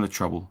any similar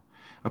trouble,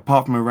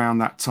 apart from around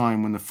that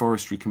time when the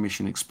Forestry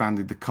Commission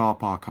expanded the car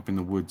park up in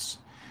the woods,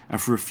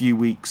 and for a few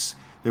weeks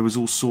there was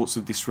all sorts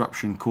of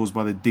disruption caused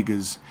by the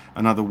diggers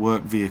and other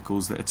work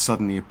vehicles that had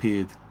suddenly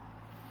appeared.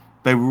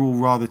 They were all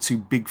rather too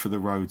big for the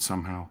road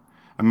somehow,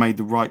 and made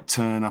the right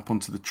turn up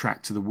onto the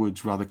track to the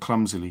woods rather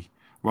clumsily,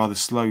 rather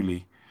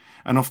slowly,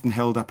 and often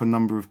held up a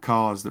number of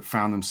cars that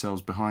found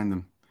themselves behind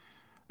them.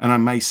 And I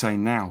may say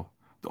now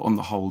that on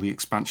the whole the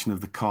expansion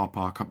of the car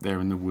park up there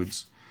in the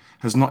woods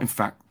has not in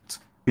fact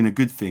been a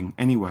good thing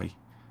anyway.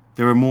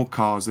 There are more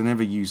cars than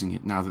ever using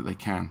it now that they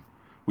can,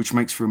 which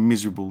makes for a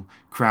miserable,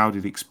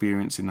 crowded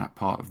experience in that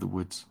part of the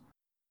woods.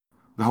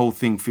 The whole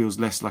thing feels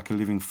less like a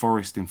living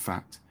forest, in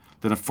fact,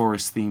 than a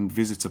forest-themed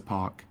visitor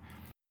park.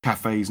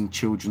 Cafes and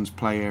children's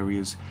play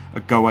areas,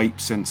 a Go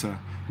Ape centre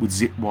with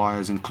zip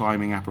wires and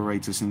climbing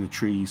apparatus in the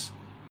trees.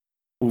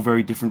 All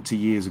very different to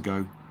years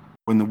ago,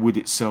 when the wood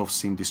itself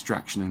seemed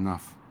distraction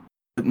enough.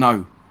 But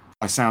no,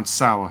 I sound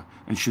sour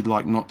and should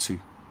like not to.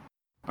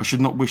 I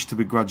should not wish to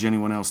begrudge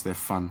anyone else their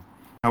fun,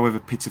 however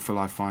pitiful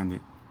I find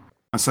it.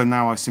 and so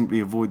now I simply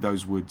avoid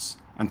those woods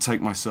and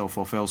take myself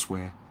off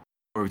elsewhere,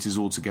 where it is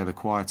altogether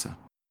quieter.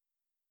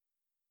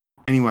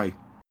 Anyway,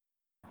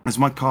 as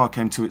my car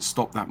came to its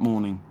stop that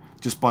morning,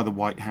 just by the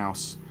White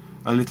House,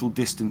 a little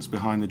distance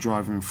behind the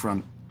driver in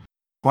front,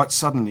 quite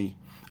suddenly,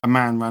 a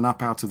man ran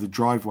up out of the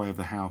driveway of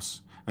the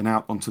house and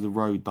out onto the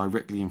road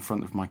directly in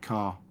front of my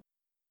car.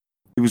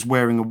 He was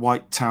wearing a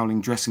white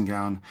toweling dressing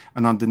gown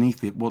and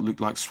underneath it what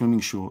looked like swimming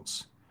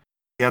shorts.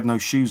 He had no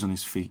shoes on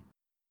his feet.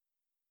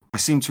 I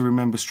seem to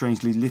remember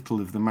strangely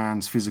little of the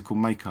man's physical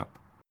makeup.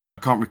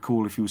 I can't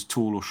recall if he was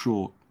tall or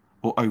short,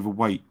 or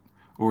overweight,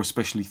 or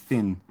especially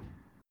thin.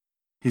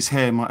 His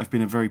hair might have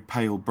been a very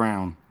pale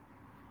brown.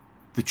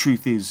 The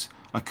truth is,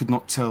 I could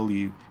not tell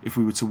you if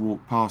we were to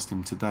walk past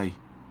him today.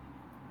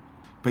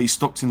 But he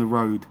stopped in the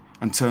road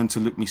and turned to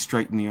look me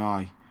straight in the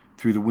eye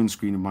through the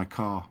windscreen of my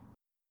car.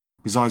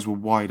 His eyes were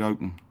wide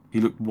open.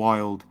 He looked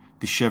wild,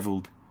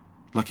 dishevelled,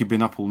 like he'd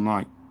been up all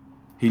night.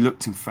 He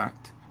looked, in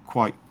fact,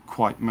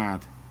 quite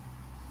mad.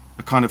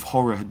 A kind of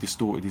horror had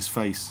distorted his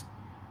face,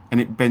 and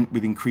it bent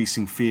with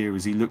increasing fear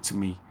as he looked at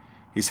me,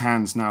 his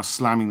hands now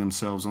slamming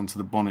themselves onto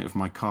the bonnet of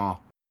my car.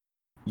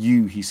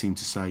 You, he seemed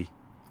to say.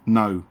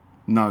 No,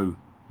 no,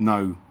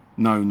 no,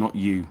 no, not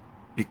you.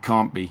 It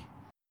can't be.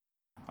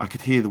 I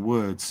could hear the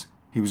words.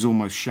 He was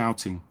almost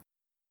shouting.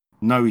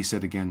 No, he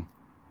said again.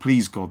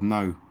 Please, God,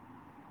 no.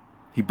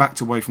 He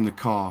backed away from the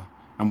car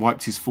and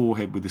wiped his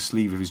forehead with the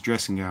sleeve of his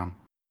dressing gown.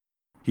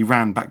 He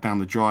ran back down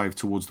the drive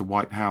towards the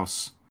White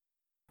House,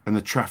 and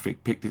the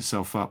traffic picked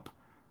itself up.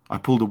 I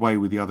pulled away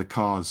with the other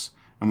cars,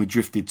 and we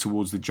drifted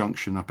towards the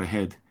junction up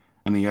ahead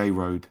and the A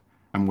road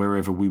and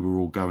wherever we were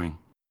all going.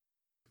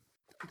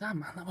 Damn,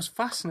 man, that was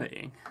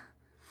fascinating.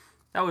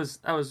 That was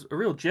a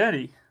real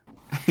journey.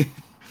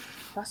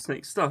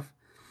 Fascinating stuff.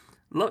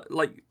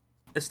 Like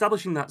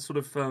establishing that sort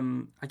of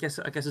I guess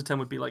a term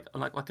would be like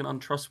an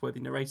untrustworthy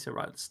narrator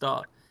right at the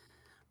start,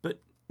 but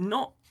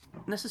not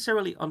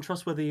necessarily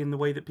untrustworthy in the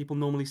way that people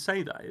normally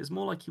say that. It's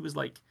more like he was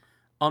like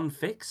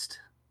unfixed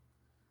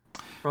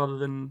rather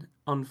than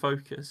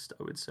unfocused,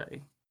 I would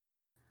say.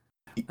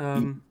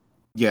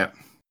 Yeah.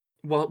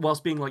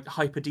 Whilst being like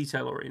hyper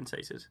detail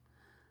orientated.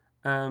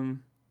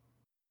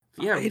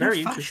 Yeah, in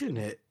very a fashion,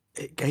 it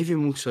gave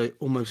him also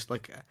almost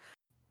like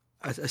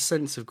a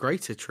sense of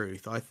greater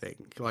truth. I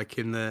think, like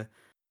in the,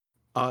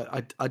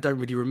 I don't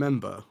really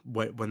remember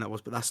when that was,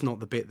 but that's not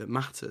the bit that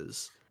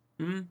matters.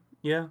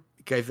 Yeah,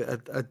 it gave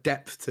it a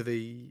depth to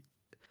the,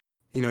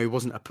 he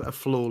wasn't a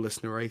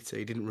flawless narrator.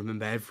 He didn't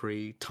remember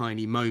every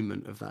tiny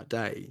moment of that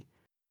day.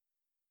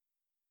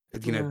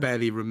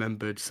 Barely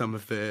remembered some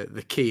of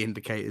the key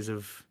indicators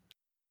of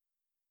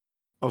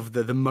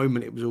the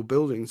moment it was all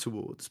building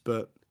towards,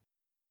 but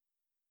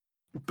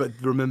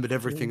remembered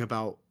everything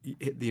about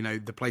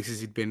the places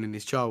he'd been in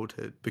his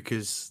childhood,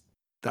 because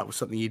that was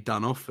something he'd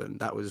done often.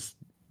 That was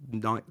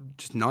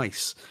just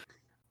nice.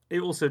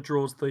 It also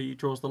draws the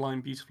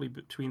line beautifully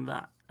between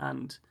that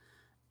and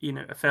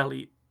a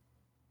fairly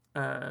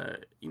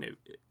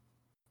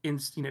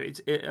it's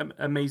an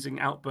amazing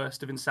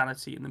outburst of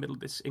insanity in the middle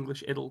of this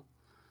English idyll.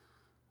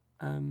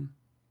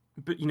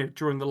 But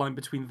drawing the line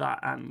between that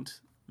and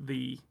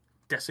the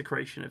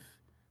desecration of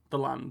the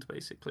land,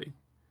 basically.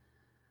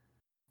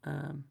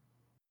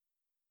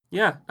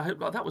 Yeah,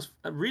 that was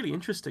really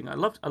interesting. I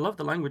loved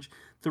the language,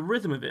 the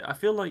rhythm of it. I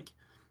feel like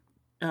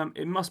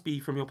it must be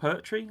from your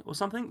poetry or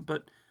something,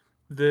 but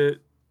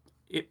it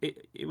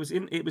was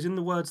in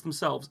the words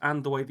themselves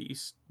and the way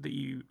that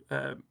you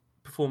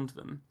performed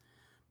them.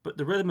 But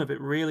the rhythm of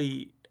it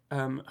really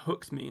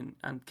hooked me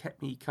and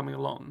kept me coming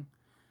along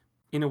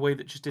in a way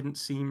that just didn't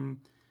seem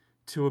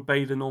to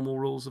obey the normal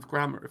rules of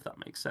grammar, if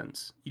that makes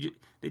sense.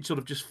 It sort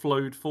of just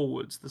flowed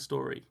forwards, the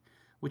story,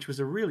 which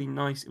was a really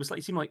nice.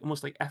 It seemed like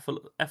almost like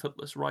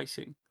effortless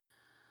writing.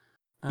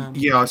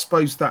 Yeah, I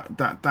suppose that's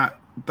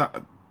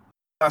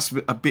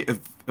a bit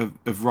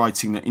of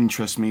writing that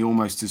interests me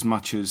almost as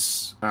much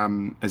as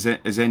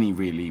any,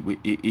 really.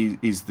 It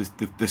is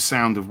the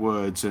sound of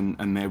words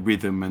and their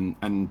rhythm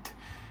and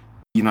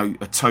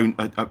a tone,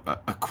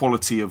 a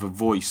quality of a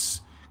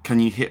voice. Can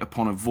you hit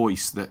upon a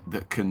voice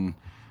that can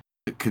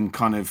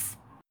kind of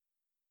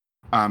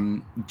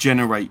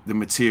generate the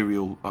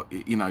material,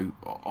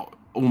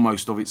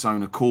 almost of its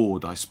own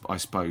accord, I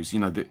suppose.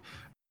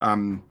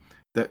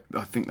 That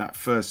I think that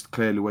first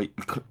Claire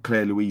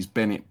Louise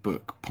Bennett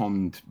book,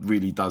 Pond,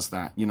 really does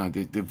that.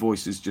 The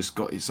voice has just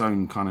got its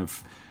own kind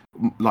of,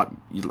 like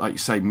you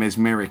say,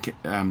 mesmeric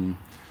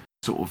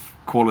sort of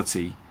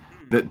quality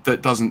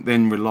that doesn't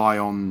then rely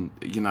on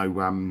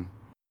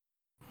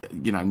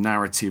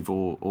narrative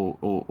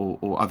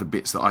or other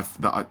bits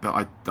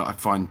that I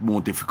find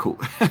more difficult.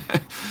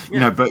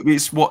 But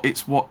it's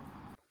what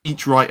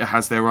each writer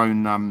has their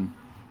own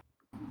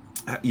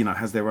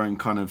has their own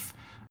kind of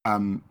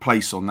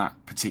place on that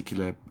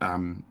particular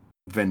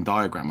Venn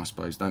diagram, I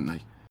suppose, don't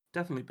they?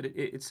 Definitely, but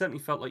it certainly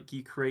felt like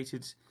you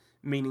created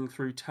meaning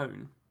through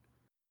tone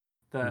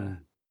there,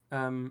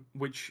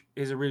 which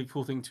is a really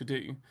cool thing to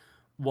do,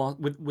 while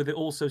with it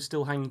also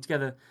still hanging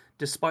together,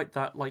 despite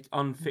that like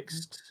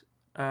unfixed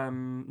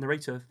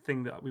narrator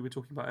thing that we were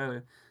talking about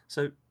earlier.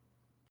 So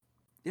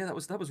yeah,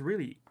 that was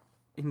really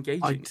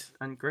engaging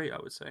and great, I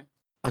would say.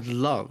 I'd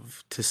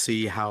love to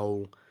see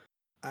how.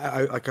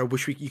 I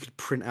wish you could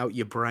print out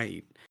your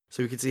brain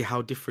so we could see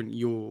how different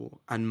your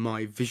and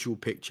my visual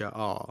picture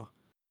are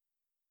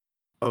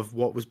of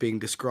what was being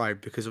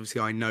described, because obviously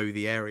I know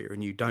the area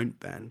and you don't,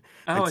 Ben.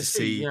 Oh, and I to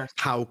see. Yes.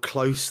 how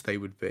close they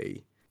would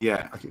be.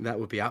 Yeah. I think that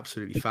would be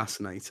absolutely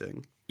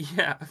fascinating.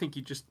 Yeah, I think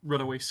you'd just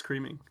run away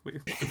screaming with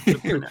the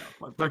printout.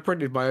 If I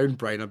printed my own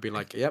brain, I'd be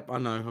like, yep, I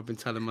know. I've been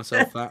telling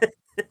myself that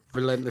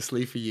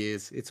relentlessly for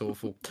years. It's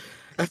awful.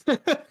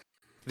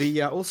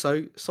 The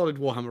also solid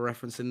Warhammer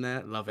reference in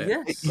there. Love it.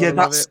 Yes. Yeah,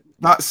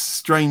 that's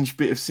strange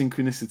bit of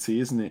synchronicity,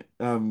 isn't it?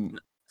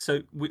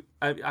 So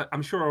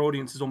I'm sure our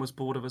audience is almost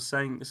bored of us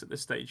saying this at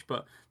this stage,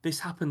 but this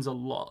happens a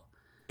lot.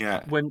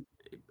 Yeah. When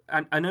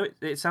I know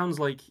it sounds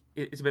like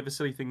it's a bit of a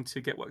silly thing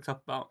to get worked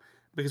up about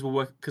because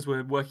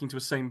we're working to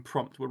a same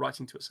prompt, we're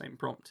writing to a same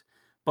prompt,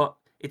 but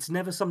it's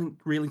never something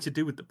really to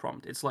do with the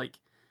prompt. It's like,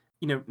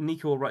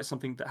 Nico will write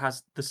something that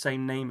has the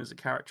same name as a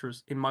character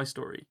as in my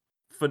story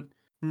for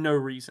no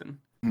reason.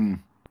 Mm.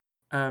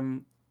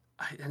 And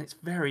it's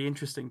very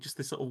interesting, just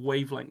this little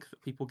wavelength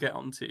that people get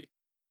onto.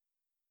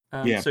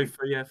 So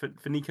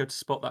for Nico to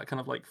spot that kind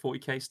of like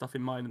 40k stuff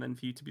in mine, and then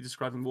for you to be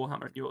describing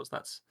Warhammer at yours,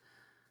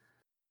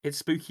 it's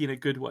spooky in a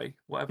good way.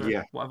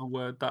 Whatever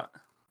word that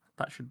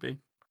should be.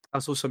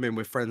 That's also mean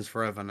we're friends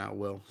forever now,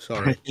 Will.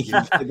 Sorry, You're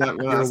a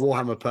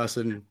Warhammer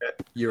person.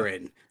 You're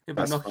in. He'll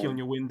be knocking on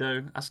your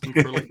window, asking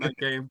for a late night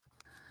game.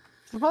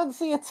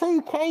 Fancy a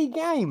 2K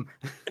game?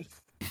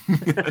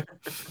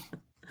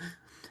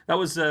 That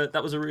was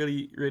a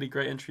really, really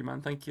great entry,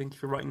 man. Thank you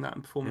for writing that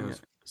and performing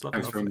it. It's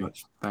lovely. Thanks very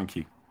much. Thank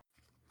you.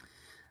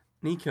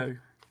 Nico,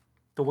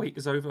 the wait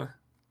is over.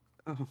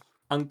 Oh.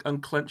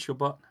 Unclench your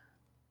butt.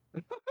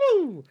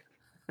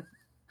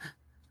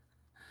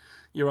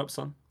 You're up,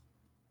 son.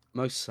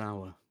 Most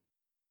sour.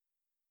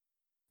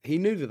 He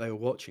knew that they were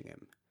watching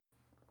him.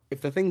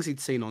 If the things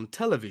he'd seen on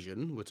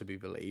television were to be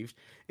believed,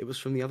 it was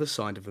from the other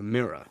side of a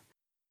mirror.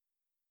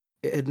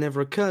 It had never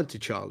occurred to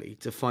Charlie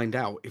to find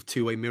out if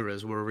two-way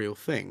mirrors were a real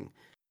thing.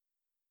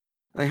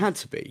 They had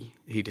to be,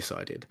 he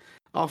decided.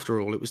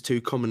 After all, it was too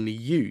commonly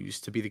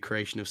used to be the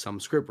creation of some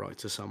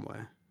scriptwriter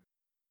somewhere.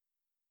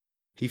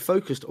 He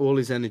focused all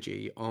his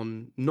energy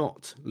on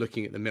not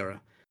looking at the mirror,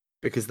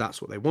 because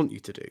that's what they want you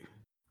to do.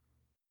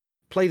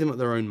 Play them at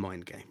their own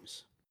mind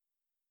games.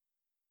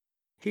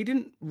 He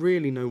didn't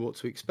really know what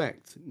to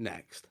expect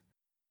next.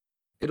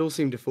 It all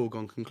seemed a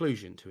foregone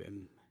conclusion to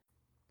him.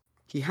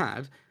 He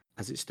had,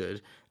 as it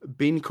stood,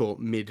 been caught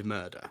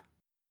mid-murder.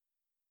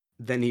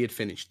 Then he had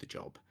finished the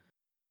job.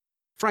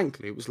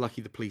 Frankly, it was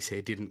lucky the police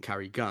here didn't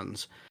carry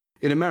guns.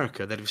 In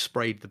America, they'd have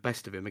sprayed the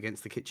best of him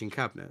against the kitchen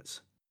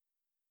cabinets.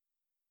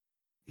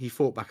 He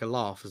fought back a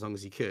laugh as long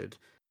as he could,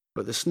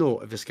 but the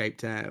snort of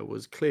escaped air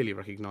was clearly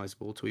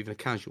recognisable to even a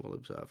casual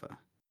observer.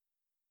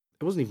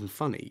 It wasn't even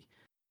funny.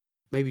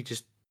 Maybe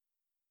just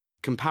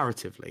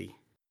comparatively,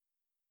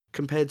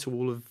 compared to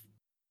all of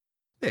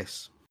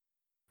this.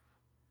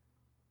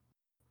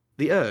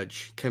 The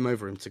urge came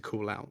over him to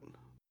call out,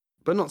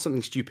 but not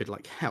something stupid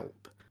like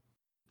help.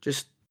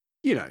 Just,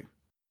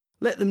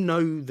 let them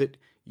know that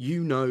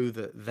you know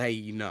that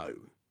they know.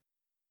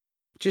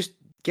 Just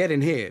get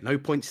in here, no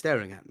point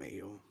staring at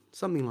me, or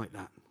something like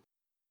that.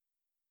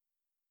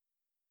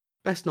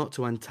 Best not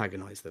to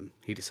antagonise them,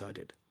 he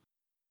decided.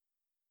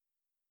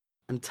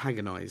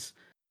 Antagonise,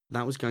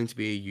 that was going to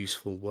be a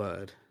useful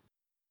word.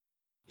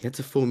 He had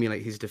to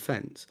formulate his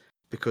defence,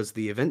 because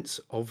the events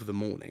of the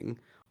morning,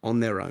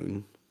 on their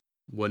own,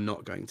 were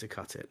not going to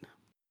cut it.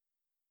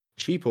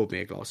 She poured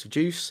me a glass of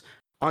juice,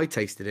 I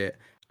tasted it,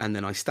 and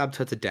then I stabbed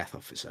her to death,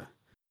 officer.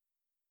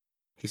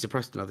 He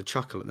suppressed another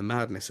chuckle at the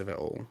madness of it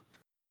all.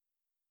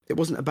 It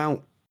wasn't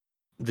about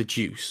the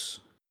juice.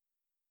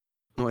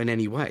 Not in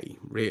any way,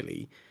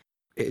 really.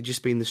 It had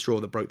just been the straw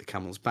that broke the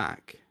camel's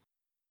back.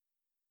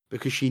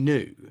 Because she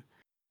knew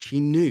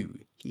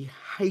he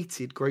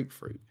hated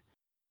grapefruit.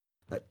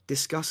 That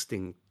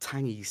disgusting,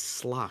 tangy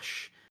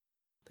slush.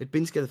 They'd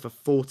been together for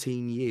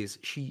 14 years.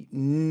 She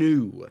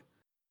knew.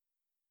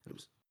 It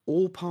was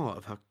all part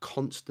of her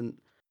constant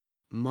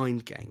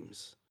mind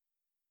games.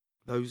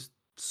 Those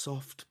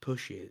soft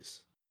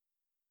pushes.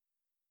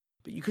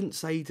 But you couldn't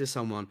say to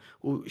someone,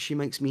 well, she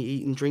makes me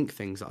eat and drink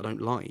things that I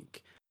don't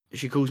like.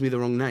 She calls me the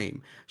wrong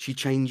name. She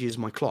changes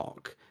my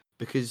clock.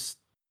 Because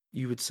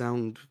you would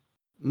sound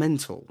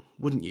mental,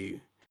 wouldn't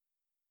you?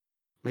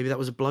 Maybe that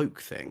was a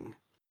bloke thing.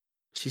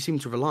 She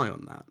seemed to rely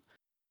on that.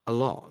 A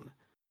lot.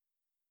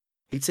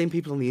 He'd seen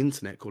people on the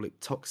internet call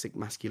it toxic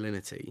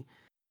masculinity.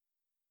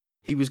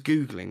 He was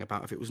Googling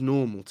about if it was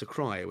normal to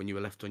cry when you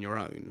were left on your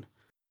own.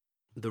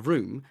 The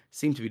room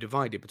seemed to be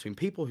divided between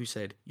people who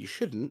said you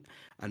shouldn't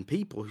and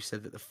people who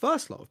said that the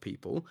first lot of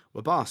people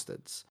were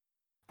bastards,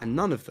 and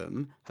none of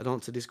them had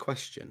answered his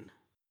question.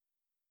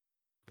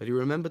 But he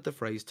remembered the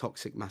phrase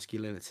toxic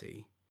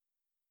masculinity.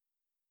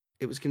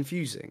 It was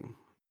confusing,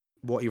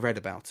 what he read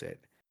about it.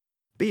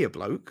 Be a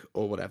bloke,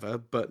 or whatever,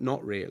 but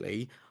not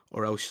really,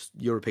 or else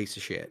you're a piece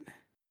of shit.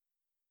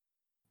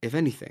 If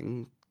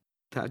anything,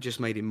 that just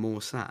made him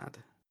more sad.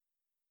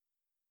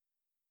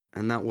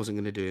 And that wasn't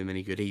going to do him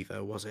any good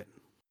either, was it?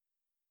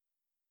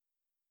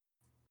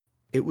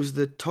 It was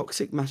the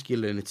toxic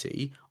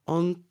masculinity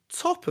on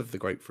top of the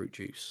grapefruit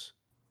juice.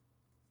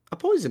 A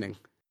poisoning.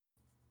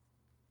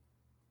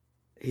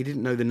 He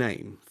didn't know the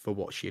name for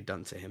what she had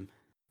done to him.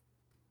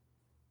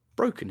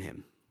 Broken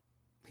him,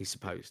 he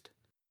supposed.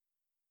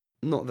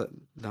 Not that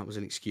that was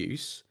an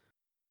excuse.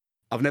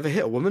 I've never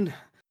hit a woman,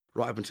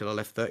 right up until I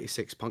left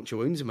 36 puncture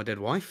wounds in my dead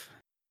wife.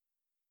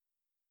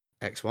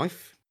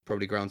 Ex-wife,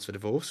 probably grounds for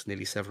divorce,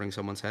 nearly severing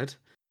someone's head.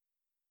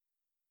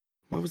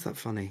 Why was that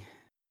funny?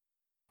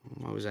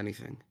 Why was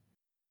anything?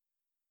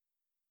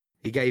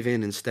 He gave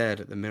in and stared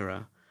at the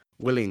mirror,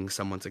 willing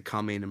someone to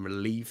come in and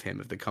relieve him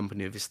of the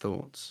company of his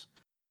thoughts.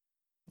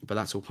 But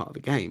that's all part of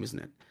the game, isn't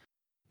it?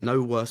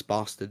 No worse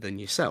bastard than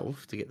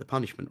yourself to get the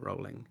punishment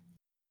rolling.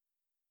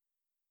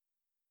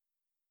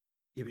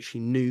 Yeah, but she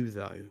knew,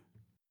 though.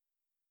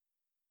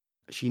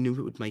 She knew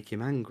it would make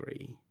him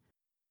angry.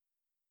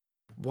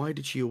 Why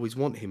did she always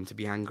want him to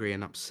be angry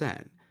and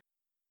upset?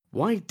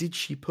 Why did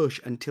she push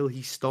until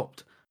he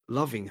stopped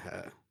loving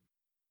her?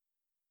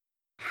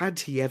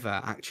 Had he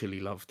ever actually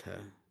loved her?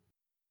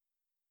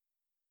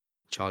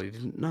 Charlie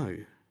didn't know.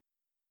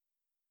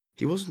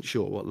 He wasn't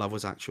sure what love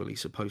was actually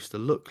supposed to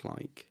look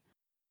like.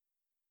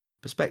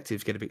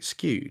 Perspectives get a bit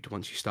skewed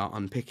once you start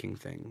unpicking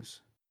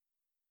things.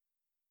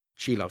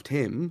 She loved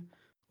him,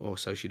 or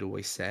so she'd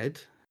always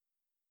said.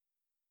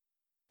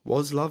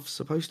 Was love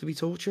supposed to be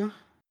torture?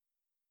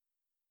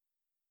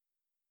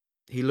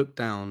 He looked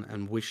down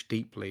and wished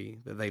deeply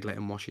that they'd let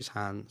him wash his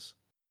hands,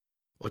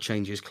 or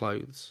change his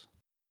clothes.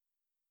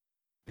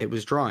 It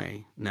was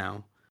dry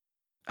now,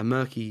 a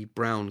murky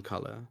brown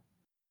colour.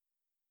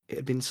 It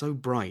had been so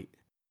bright,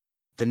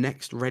 the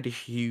next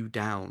reddish hue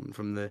down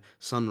from the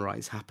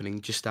sunrise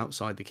happening just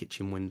outside the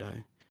kitchen window.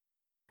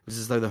 It was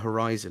as though the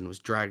horizon was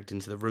dragged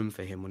into the room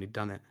for him when he'd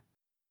done it.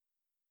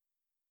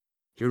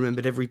 He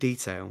remembered every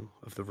detail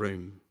of the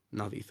room,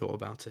 now that he thought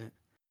about it.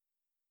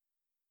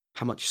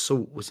 How much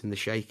salt was in the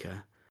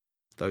shaker,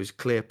 those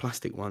clear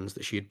plastic ones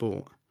that she had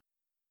bought.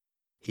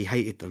 He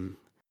hated them.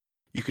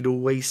 You could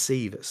always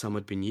see that some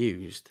had been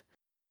used.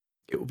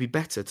 It would be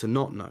better to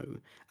not know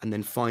and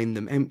then find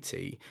them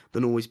empty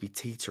than always be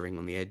teetering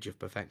on the edge of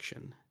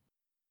perfection.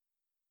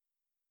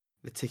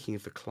 The ticking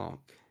of the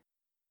clock.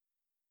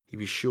 He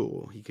was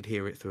sure he could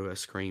hear it through her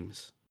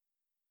screams.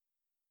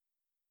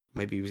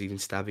 Maybe he was even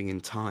stabbing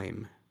in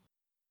time.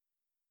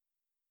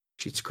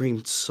 She'd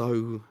screamed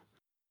so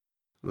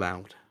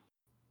loud.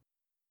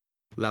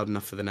 Loud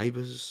enough for the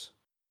neighbours,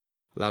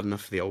 loud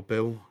enough for the old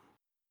Bill,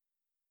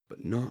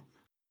 but not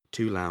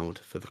too loud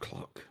for the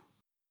clock.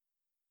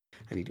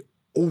 And he'd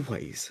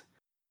always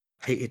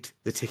hated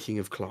the ticking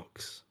of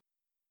clocks.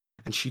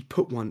 And she'd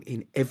put one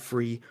in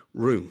every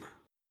room.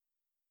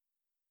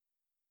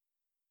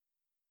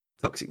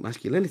 Toxic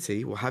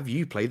masculinity will have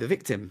you play the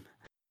victim.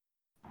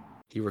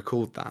 He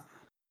recalled that.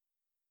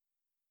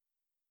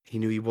 He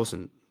knew he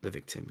wasn't the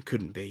victim,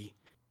 couldn't be.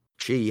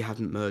 She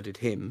hadn't murdered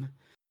him,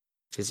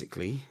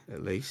 physically,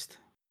 at least.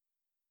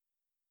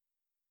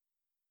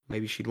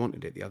 Maybe she'd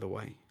wanted it the other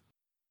way.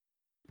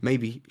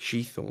 Maybe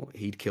she thought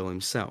he'd kill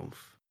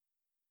himself,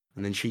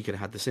 and then she could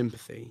have had the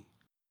sympathy.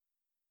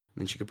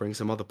 And then she could bring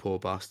some other poor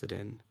bastard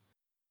in.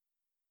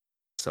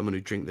 Someone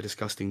who'd drink the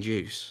disgusting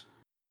juice.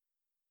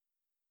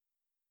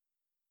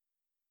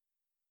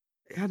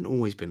 It hadn't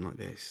always been like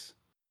this.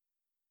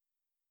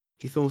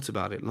 He thought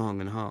about it long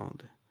and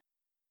hard.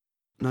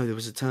 No, there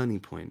was a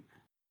turning point.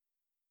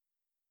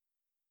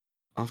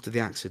 After the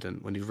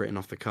accident, when he'd written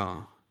off the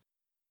car.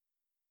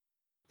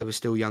 They were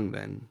still young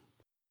then,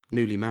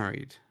 newly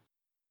married.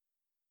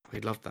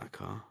 He'd loved that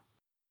car.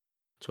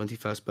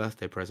 21st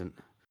birthday present.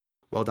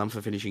 Well done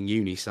for finishing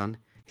uni, son.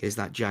 Here's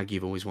that Jag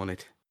you've always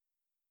wanted.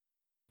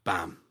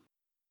 Bam.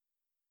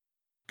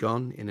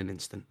 Gone in an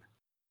instant.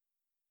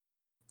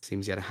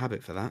 Seems he had a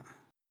habit for that.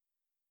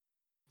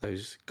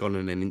 Those gone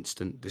in an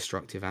instant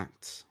destructive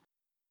acts.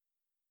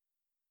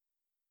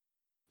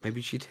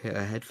 Maybe she'd hit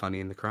her head funny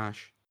in the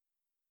crash.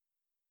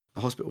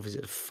 The hospital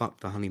visit had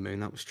fucked the honeymoon,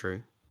 that was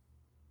true.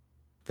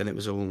 Then it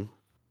was all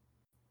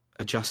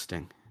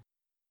adjusting.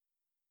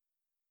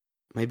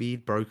 Maybe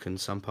he'd broken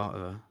some part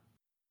of her.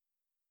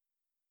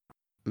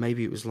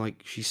 Maybe it was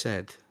like she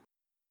said.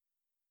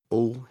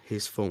 All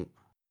his fault.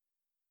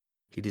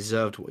 He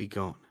deserved what he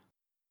got.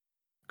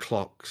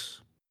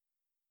 Clocks.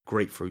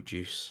 Grapefruit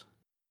juice.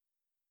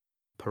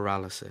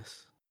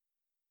 Paralysis.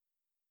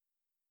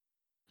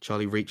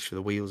 Charlie reached for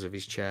the wheels of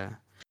his chair,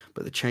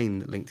 but the chain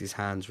that linked his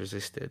hands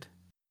resisted.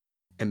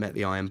 It met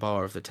the iron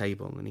bar of the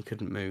table and he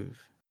couldn't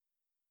move.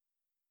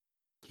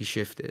 He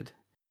shifted,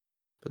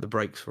 but the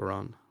brakes were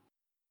on.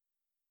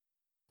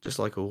 Just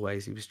like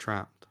always, he was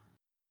trapped.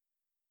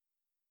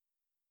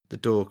 The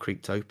door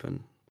creaked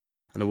open,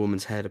 and a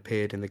woman's head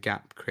appeared in the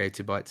gap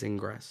created by its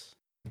ingress.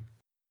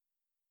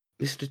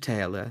 Mr.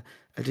 Taylor,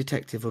 a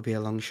detective will be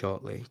along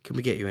shortly. Can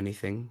we get you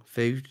anything?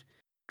 Food?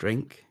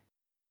 Drink?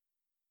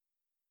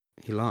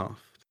 He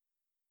laughed.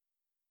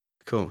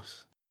 Of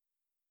course.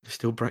 It's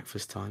still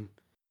breakfast time.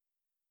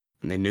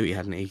 And they knew he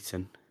hadn't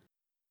eaten.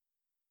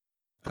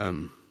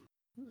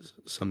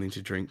 Something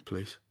to drink,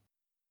 please.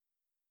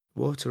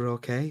 Water,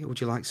 okay? Or would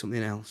you like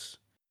something else?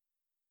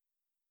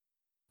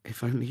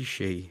 If only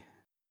she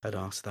had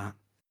asked that,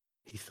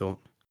 he thought.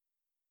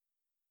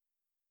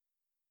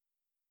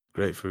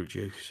 Grapefruit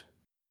juice.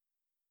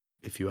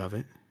 If you have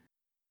it.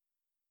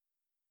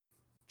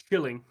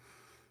 Chilling.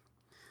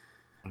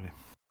 Okay.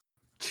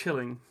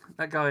 Chilling.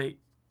 That guy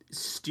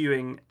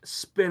stewing,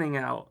 spinning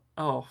out.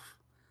 Oh,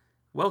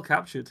 well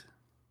captured.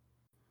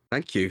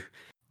 Thank you.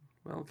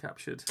 Well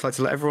captured. I'd like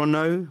to let everyone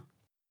know,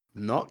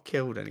 not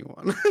killed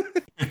anyone.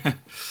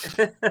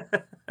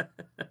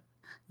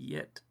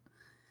 Yet.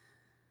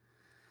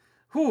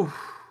 Whew.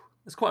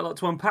 There's quite a lot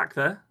to unpack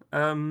there.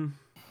 Sorry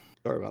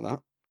about that.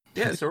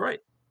 Yeah, it's all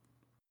right.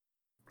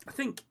 I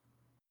think,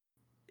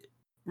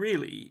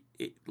 really,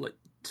 it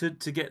to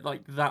get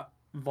that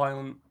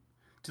violent,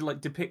 to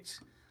depict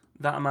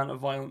that amount of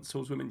violence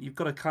towards women, you've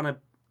got to kind of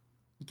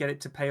get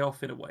it to pay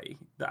off in a way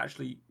that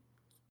actually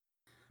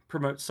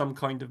promotes some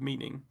kind of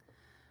meaning.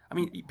 I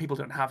mean, people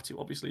don't have to,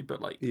 obviously,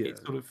 but it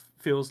sort of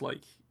feels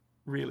like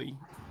really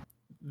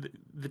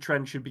the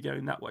trend should be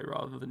going that way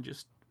rather than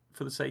just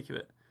for the sake of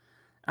it.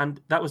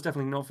 And that was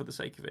definitely not for the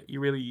sake of it. You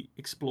really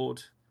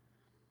explored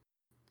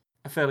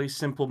a fairly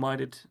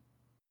simple-minded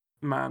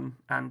man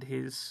and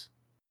his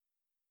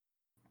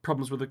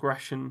problems with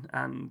aggression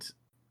and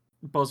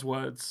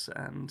buzzwords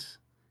and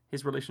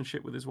his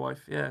relationship with his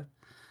wife. Yeah.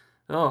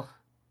 Oh,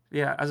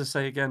 yeah. As I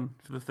say again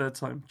for the third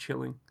time,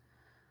 chilling.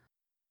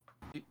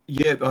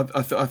 Yeah,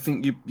 I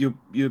think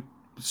you're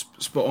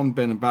spot on,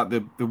 Ben, about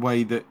the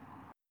way that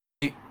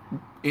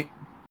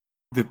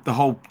the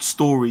whole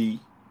story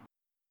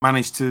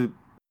managed to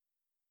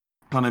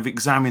kind of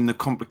examine the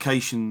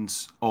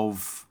complications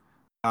of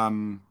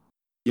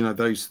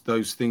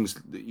those things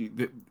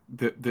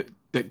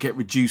that get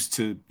reduced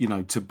to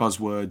to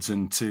buzzwords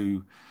and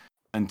to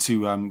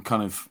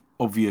kind of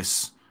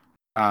obvious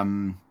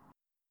kind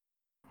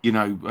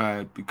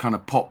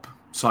of pop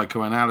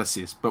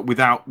psychoanalysis, but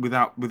without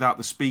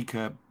the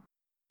speaker,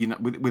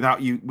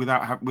 without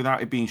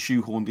it being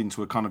shoehorned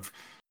into a kind of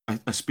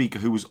a speaker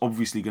who was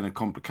obviously going to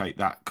complicate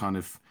that kind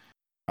of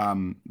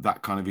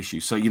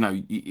issue. So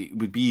it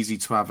would be easy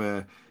to have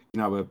a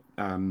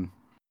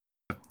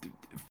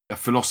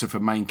philosopher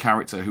main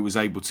character who was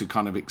able to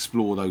kind of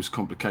explore those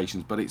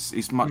complications, but it's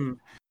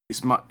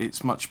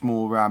much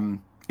more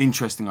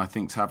interesting, I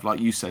think, to have, like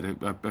you said,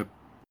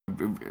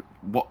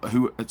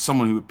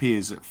 someone who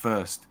appears at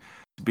first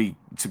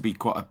to be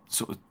quite a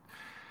sort of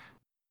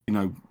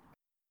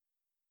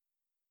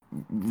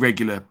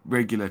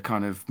regular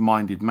kind of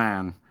minded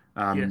man,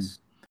 Yes.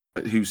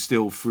 who's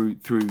still through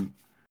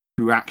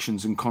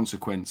actions and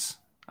consequence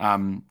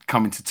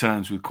coming to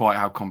terms with quite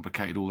how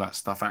complicated all that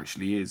stuff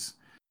actually is.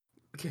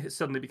 It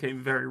suddenly became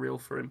very real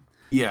for him.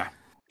 Yeah.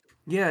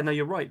 Yeah, no,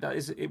 you're right. That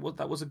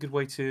was a good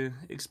way to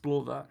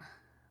explore that.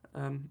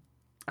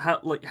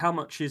 How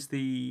much is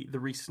the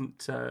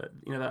recent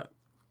that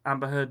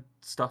Amber Heard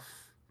stuff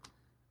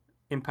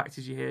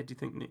impacted you here? Do you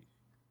think, Nick?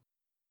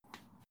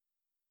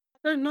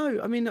 I don't know.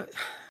 I mean,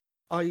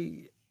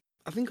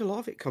 I think a lot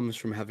of it comes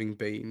from having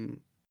been,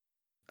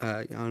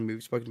 and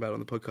we've spoken about it on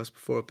the podcast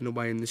before, up and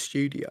away in the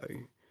studio.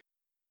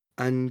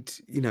 And,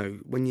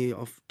 when you're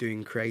off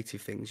doing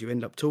creative things, you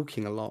end up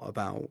talking a lot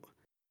about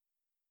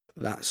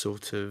that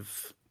sort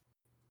of,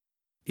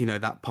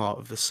 that part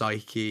of the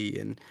psyche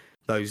and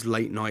those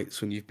late nights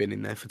when you've been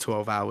in there for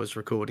 12 hours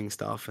recording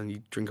stuff and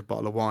you drink a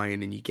bottle of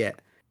wine and you get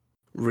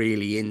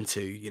really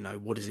into,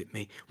 what does it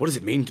mean? What does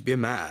it mean to be a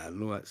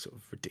man? All that sort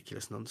of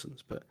ridiculous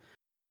nonsense, but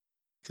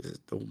it's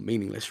all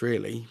meaningless,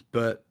 really.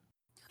 But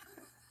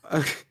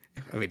I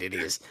mean, it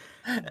is.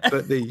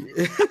 But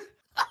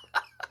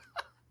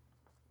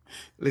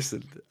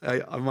listen,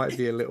 I might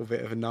be a little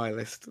bit of a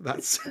nihilist.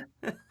 That's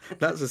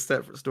a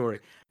separate story.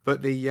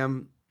 But there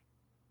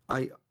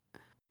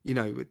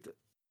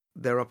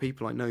are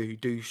people I know who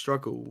do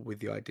struggle with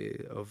the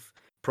idea of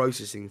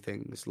processing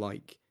things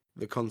like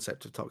the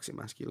concept of toxic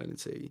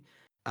masculinity,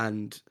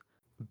 and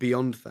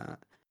beyond that,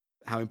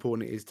 how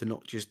important it is to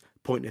not just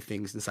point at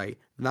things and say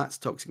that's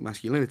toxic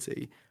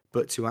masculinity,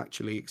 but to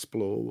actually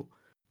explore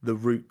the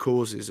root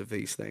causes of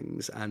these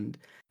things and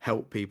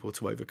help people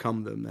to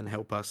overcome them and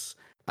help us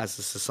as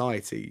a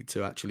society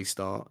to actually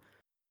start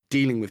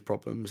dealing with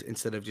problems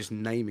instead of just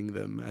naming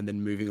them and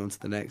then moving on to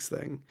the next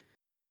thing.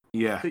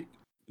 Yeah.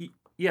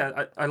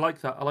 Yeah, I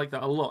like that. I like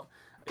that a lot.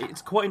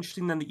 It's quite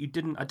interesting then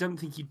that I don't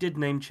think you did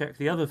name check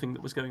the other thing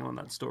that was going on in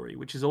that story,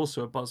 which is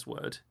also a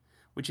buzzword,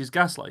 which is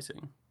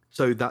gaslighting.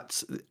 So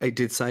I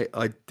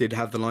did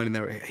have the line in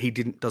there. He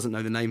doesn't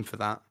know the name for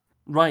that.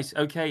 Right.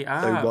 Okay.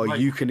 So while right.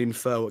 you can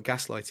infer what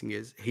gaslighting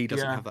is, he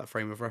doesn't have that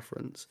frame of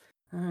reference.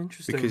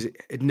 Interesting. Because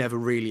it never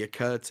really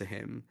occurred to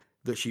him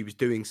that she was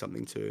doing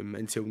something to him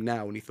until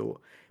now, and he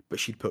thought, but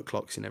she'd put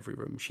clocks in every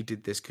room. She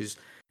did this because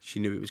she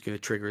knew it was going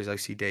to trigger his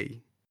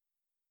OCD.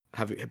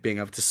 Being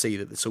able to see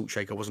that the salt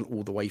shaker wasn't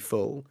all the way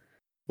full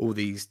all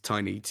these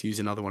tiny, to use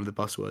another one of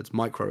the buzzwords,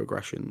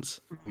 microaggressions.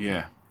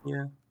 Yeah.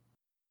 Yeah.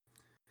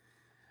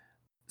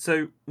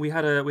 So we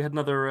had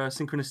another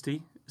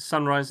synchronicity,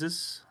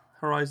 Sunrises,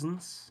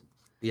 Horizons.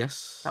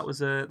 Yes. That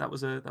was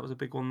a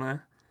big one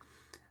there.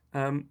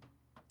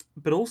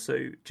 But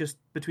also just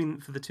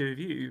for the two of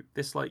you,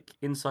 this like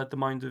inside the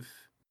mind of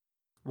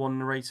one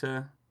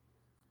narrator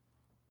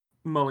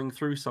mulling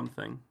through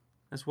something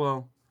as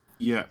well.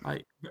 Yeah.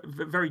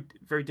 Very,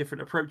 very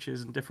different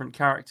approaches and different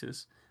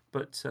characters,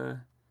 but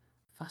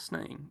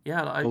fascinating.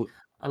 Yeah,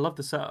 I love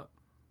the setup.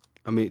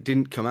 I mean, it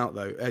didn't come out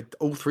though.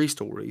 All three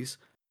stories,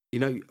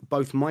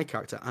 both my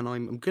character and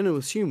I'm going to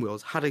assume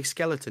Will's had a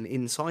skeleton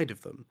inside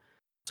of them.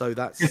 So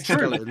that's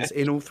skeletons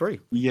in all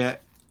three. Yeah.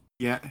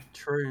 Yeah.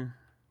 True.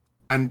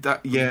 And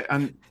and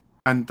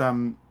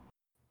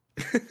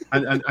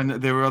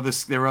there are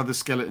other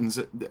skeletons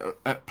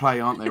at play,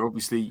 aren't there?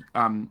 Obviously,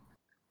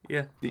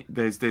 yeah.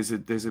 There's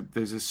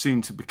a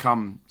soon to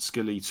become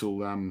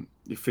skeletal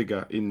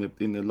figure in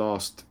the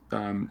last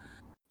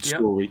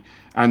story, yep.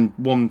 And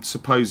one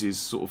supposes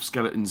sort of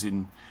skeletons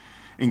in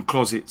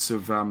closets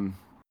of my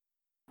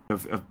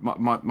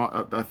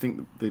I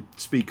think the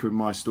speaker in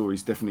my story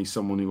is definitely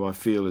someone who I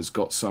feel has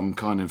got some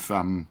kind of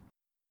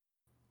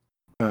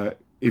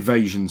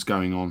evasions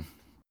going on.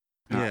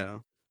 Yeah.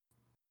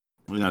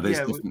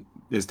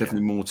 There's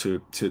definitely more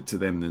to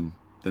them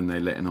than they're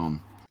letting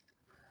on.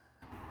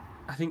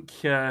 I think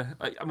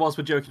whilst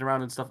we're joking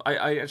around and stuff,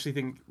 I actually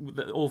think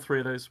that all three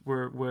of those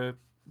were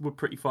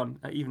pretty fun.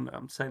 Even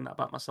I'm saying that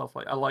about myself.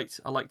 Like I liked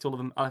all of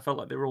them. I felt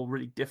like they were all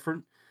really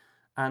different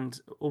and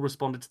all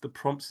responded to the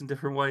prompts in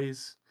different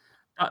ways.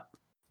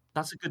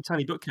 That's a good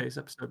Tiny Bookcase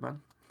episode, man.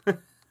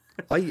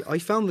 I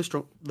found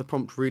the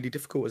prompt really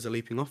difficult as a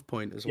leaping off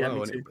point as well.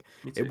 Me too.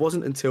 It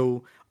wasn't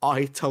until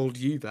I told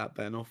you that,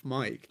 Ben, off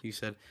mic, you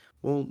said,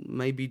 well,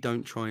 maybe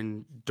don't try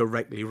and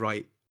directly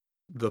write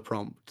the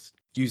prompt.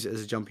 Use it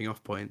as a jumping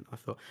off point. I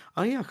thought,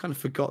 oh yeah, I kind of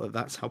forgot that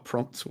that's how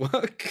prompts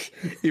work,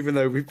 even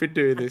though we've been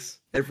doing this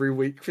every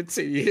week for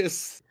 2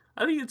 years.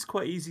 I think it's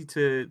quite easy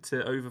to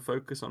over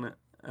focus on it.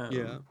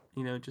 Yeah.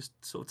 Just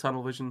sort of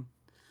tunnel vision.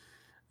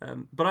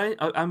 But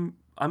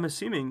I'm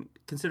assuming,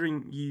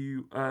 considering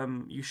you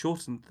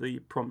shortened the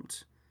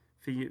prompt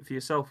for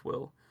yourself,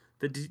 Will,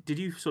 that did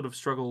you sort of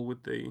struggle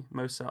with the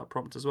most sour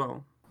prompt as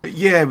well?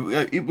 Yeah,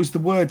 it was the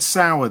word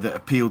sour that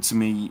appealed to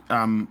me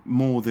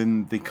more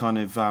than the kind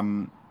of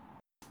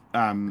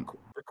the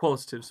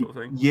qualitative sort of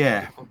thing.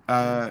 Yeah.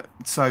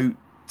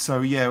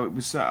 So yeah, it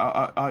was.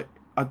 I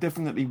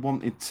definitely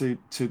wanted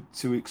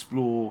to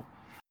explore.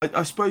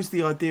 I suppose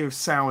the idea of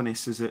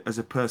sourness as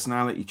a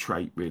personality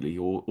trait, really,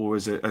 or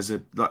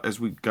as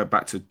we go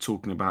back to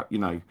talking about,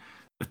 a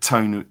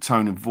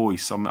tone of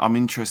voice. I'm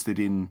interested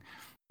in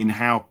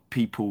how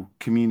people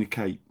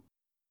communicate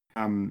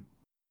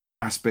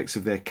aspects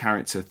of their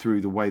character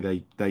through the way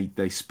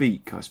they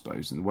speak, I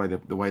suppose, and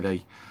the way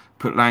they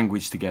put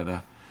language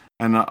together.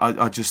 And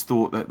I just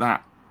thought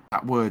that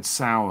word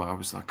sour, I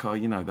was like,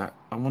 that.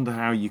 I wonder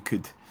how you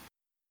could,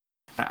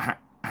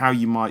 how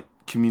you might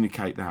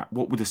communicate that.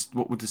 What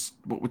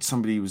would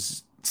somebody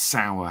who's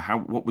sour?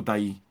 What would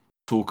they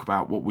talk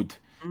about? What would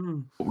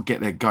get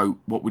their goat?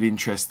 What would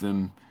interest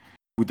them?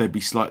 Would they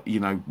be slightly,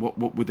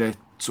 what would their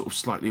sort of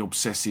slightly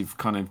obsessive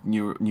kind of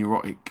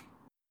neurotic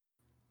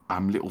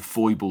little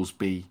foibles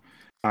be?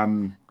 I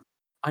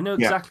know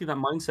exactly that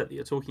mindset that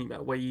you're talking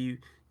about, where you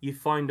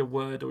find a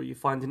word or you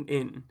find an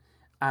in,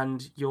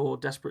 and you're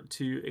desperate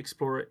to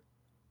explore it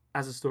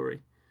as a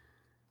story,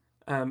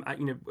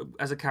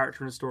 as a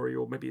character in a story,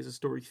 or maybe as a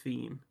story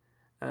theme.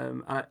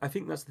 I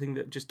think that's the thing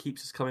that just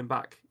keeps us coming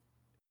back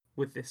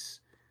with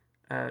this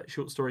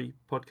short story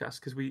podcast,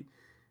 because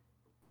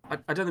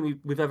I don't think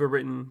we've ever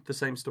written the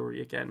same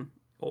story again,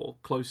 or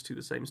close to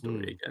the same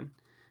story again,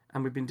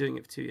 and we've been doing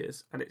it for 2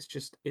 years, and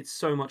it's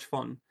so much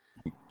fun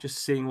just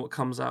seeing what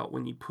comes out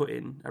when you put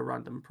in a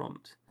random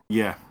prompt.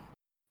 Yeah.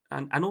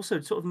 And also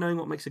sort of knowing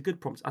what makes a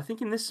good prompt. I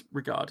think in this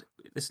regard,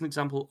 it's an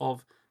example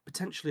of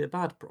potentially a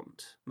bad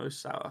prompt,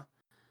 most sour.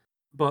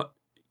 But,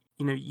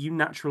 you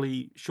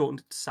naturally shortened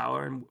it to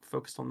sour and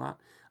focused on that.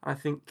 And I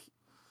think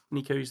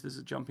Nico used this as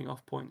a jumping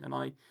off point. And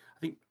I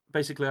think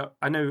basically,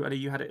 I know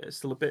you had it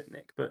still a bit,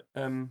 Nick, but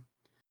I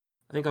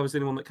think I was the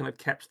only one that kind of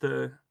kept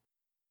the,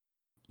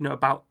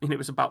 it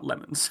was about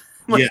lemons.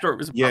 My story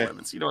was about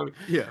lemons, you know what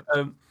I mean?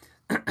 Yeah.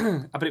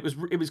 But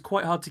it was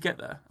quite hard to get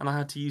there, and I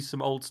had to use some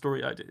not old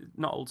story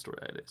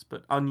ideas,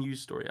 but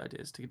unused story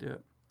ideas to do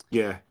it.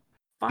 Yeah.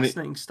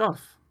 Fascinating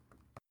stuff.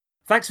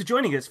 Thanks for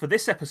joining us for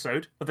this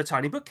episode of The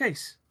Tiny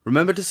Bookcase.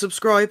 Remember to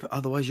subscribe,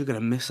 otherwise you're going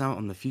to miss out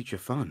on the future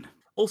fun.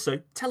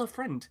 Also, tell a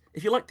friend.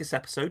 If you like this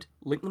episode,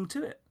 link them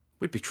to it.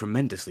 We'd be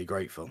tremendously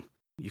grateful.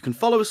 You can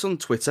follow us on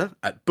Twitter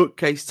at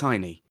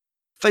BookcaseTiny,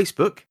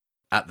 Facebook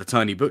at The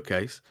Tiny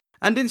Bookcase,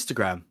 and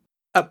Instagram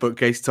at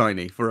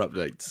BookcaseTiny for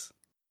updates.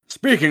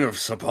 Speaking of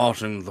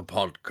supporting the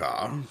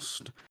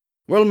podcast,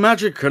 well,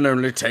 magic can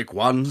only take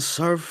one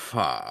so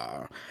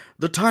far.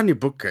 The Tiny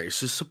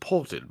Bookcase is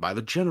supported by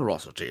the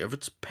generosity of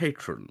its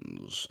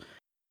patrons.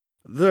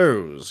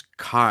 Those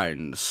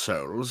kind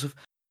souls have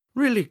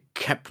Really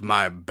kept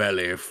my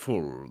belly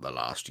full the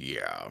last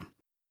year.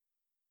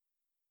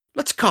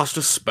 Let's cast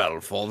a spell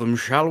for them,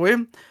 shall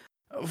we?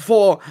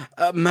 For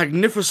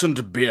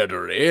magnificent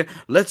beardery,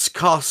 let's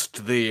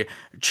cast the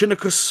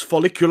Chinicus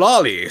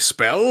folliculale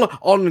spell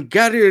on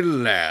Gary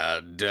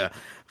Laird.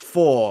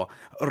 For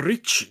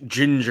rich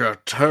ginger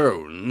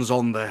tones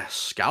on the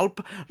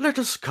scalp, let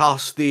us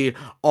cast the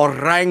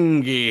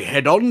Orangi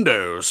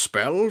Hedondo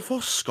spell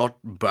for Scott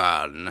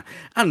Byrne.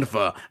 And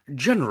for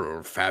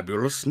general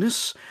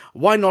fabulousness,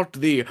 why not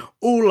the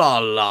Ooh La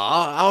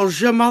La, How's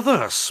Your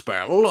Mother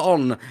spell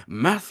on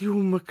Matthew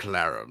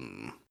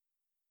McLaren?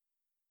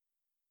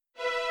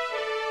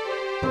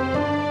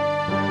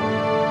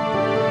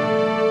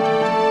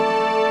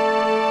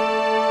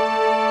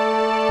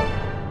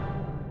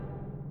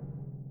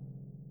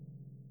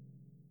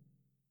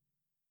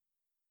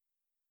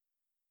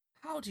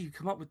 How do you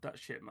come up with that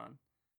shit, man?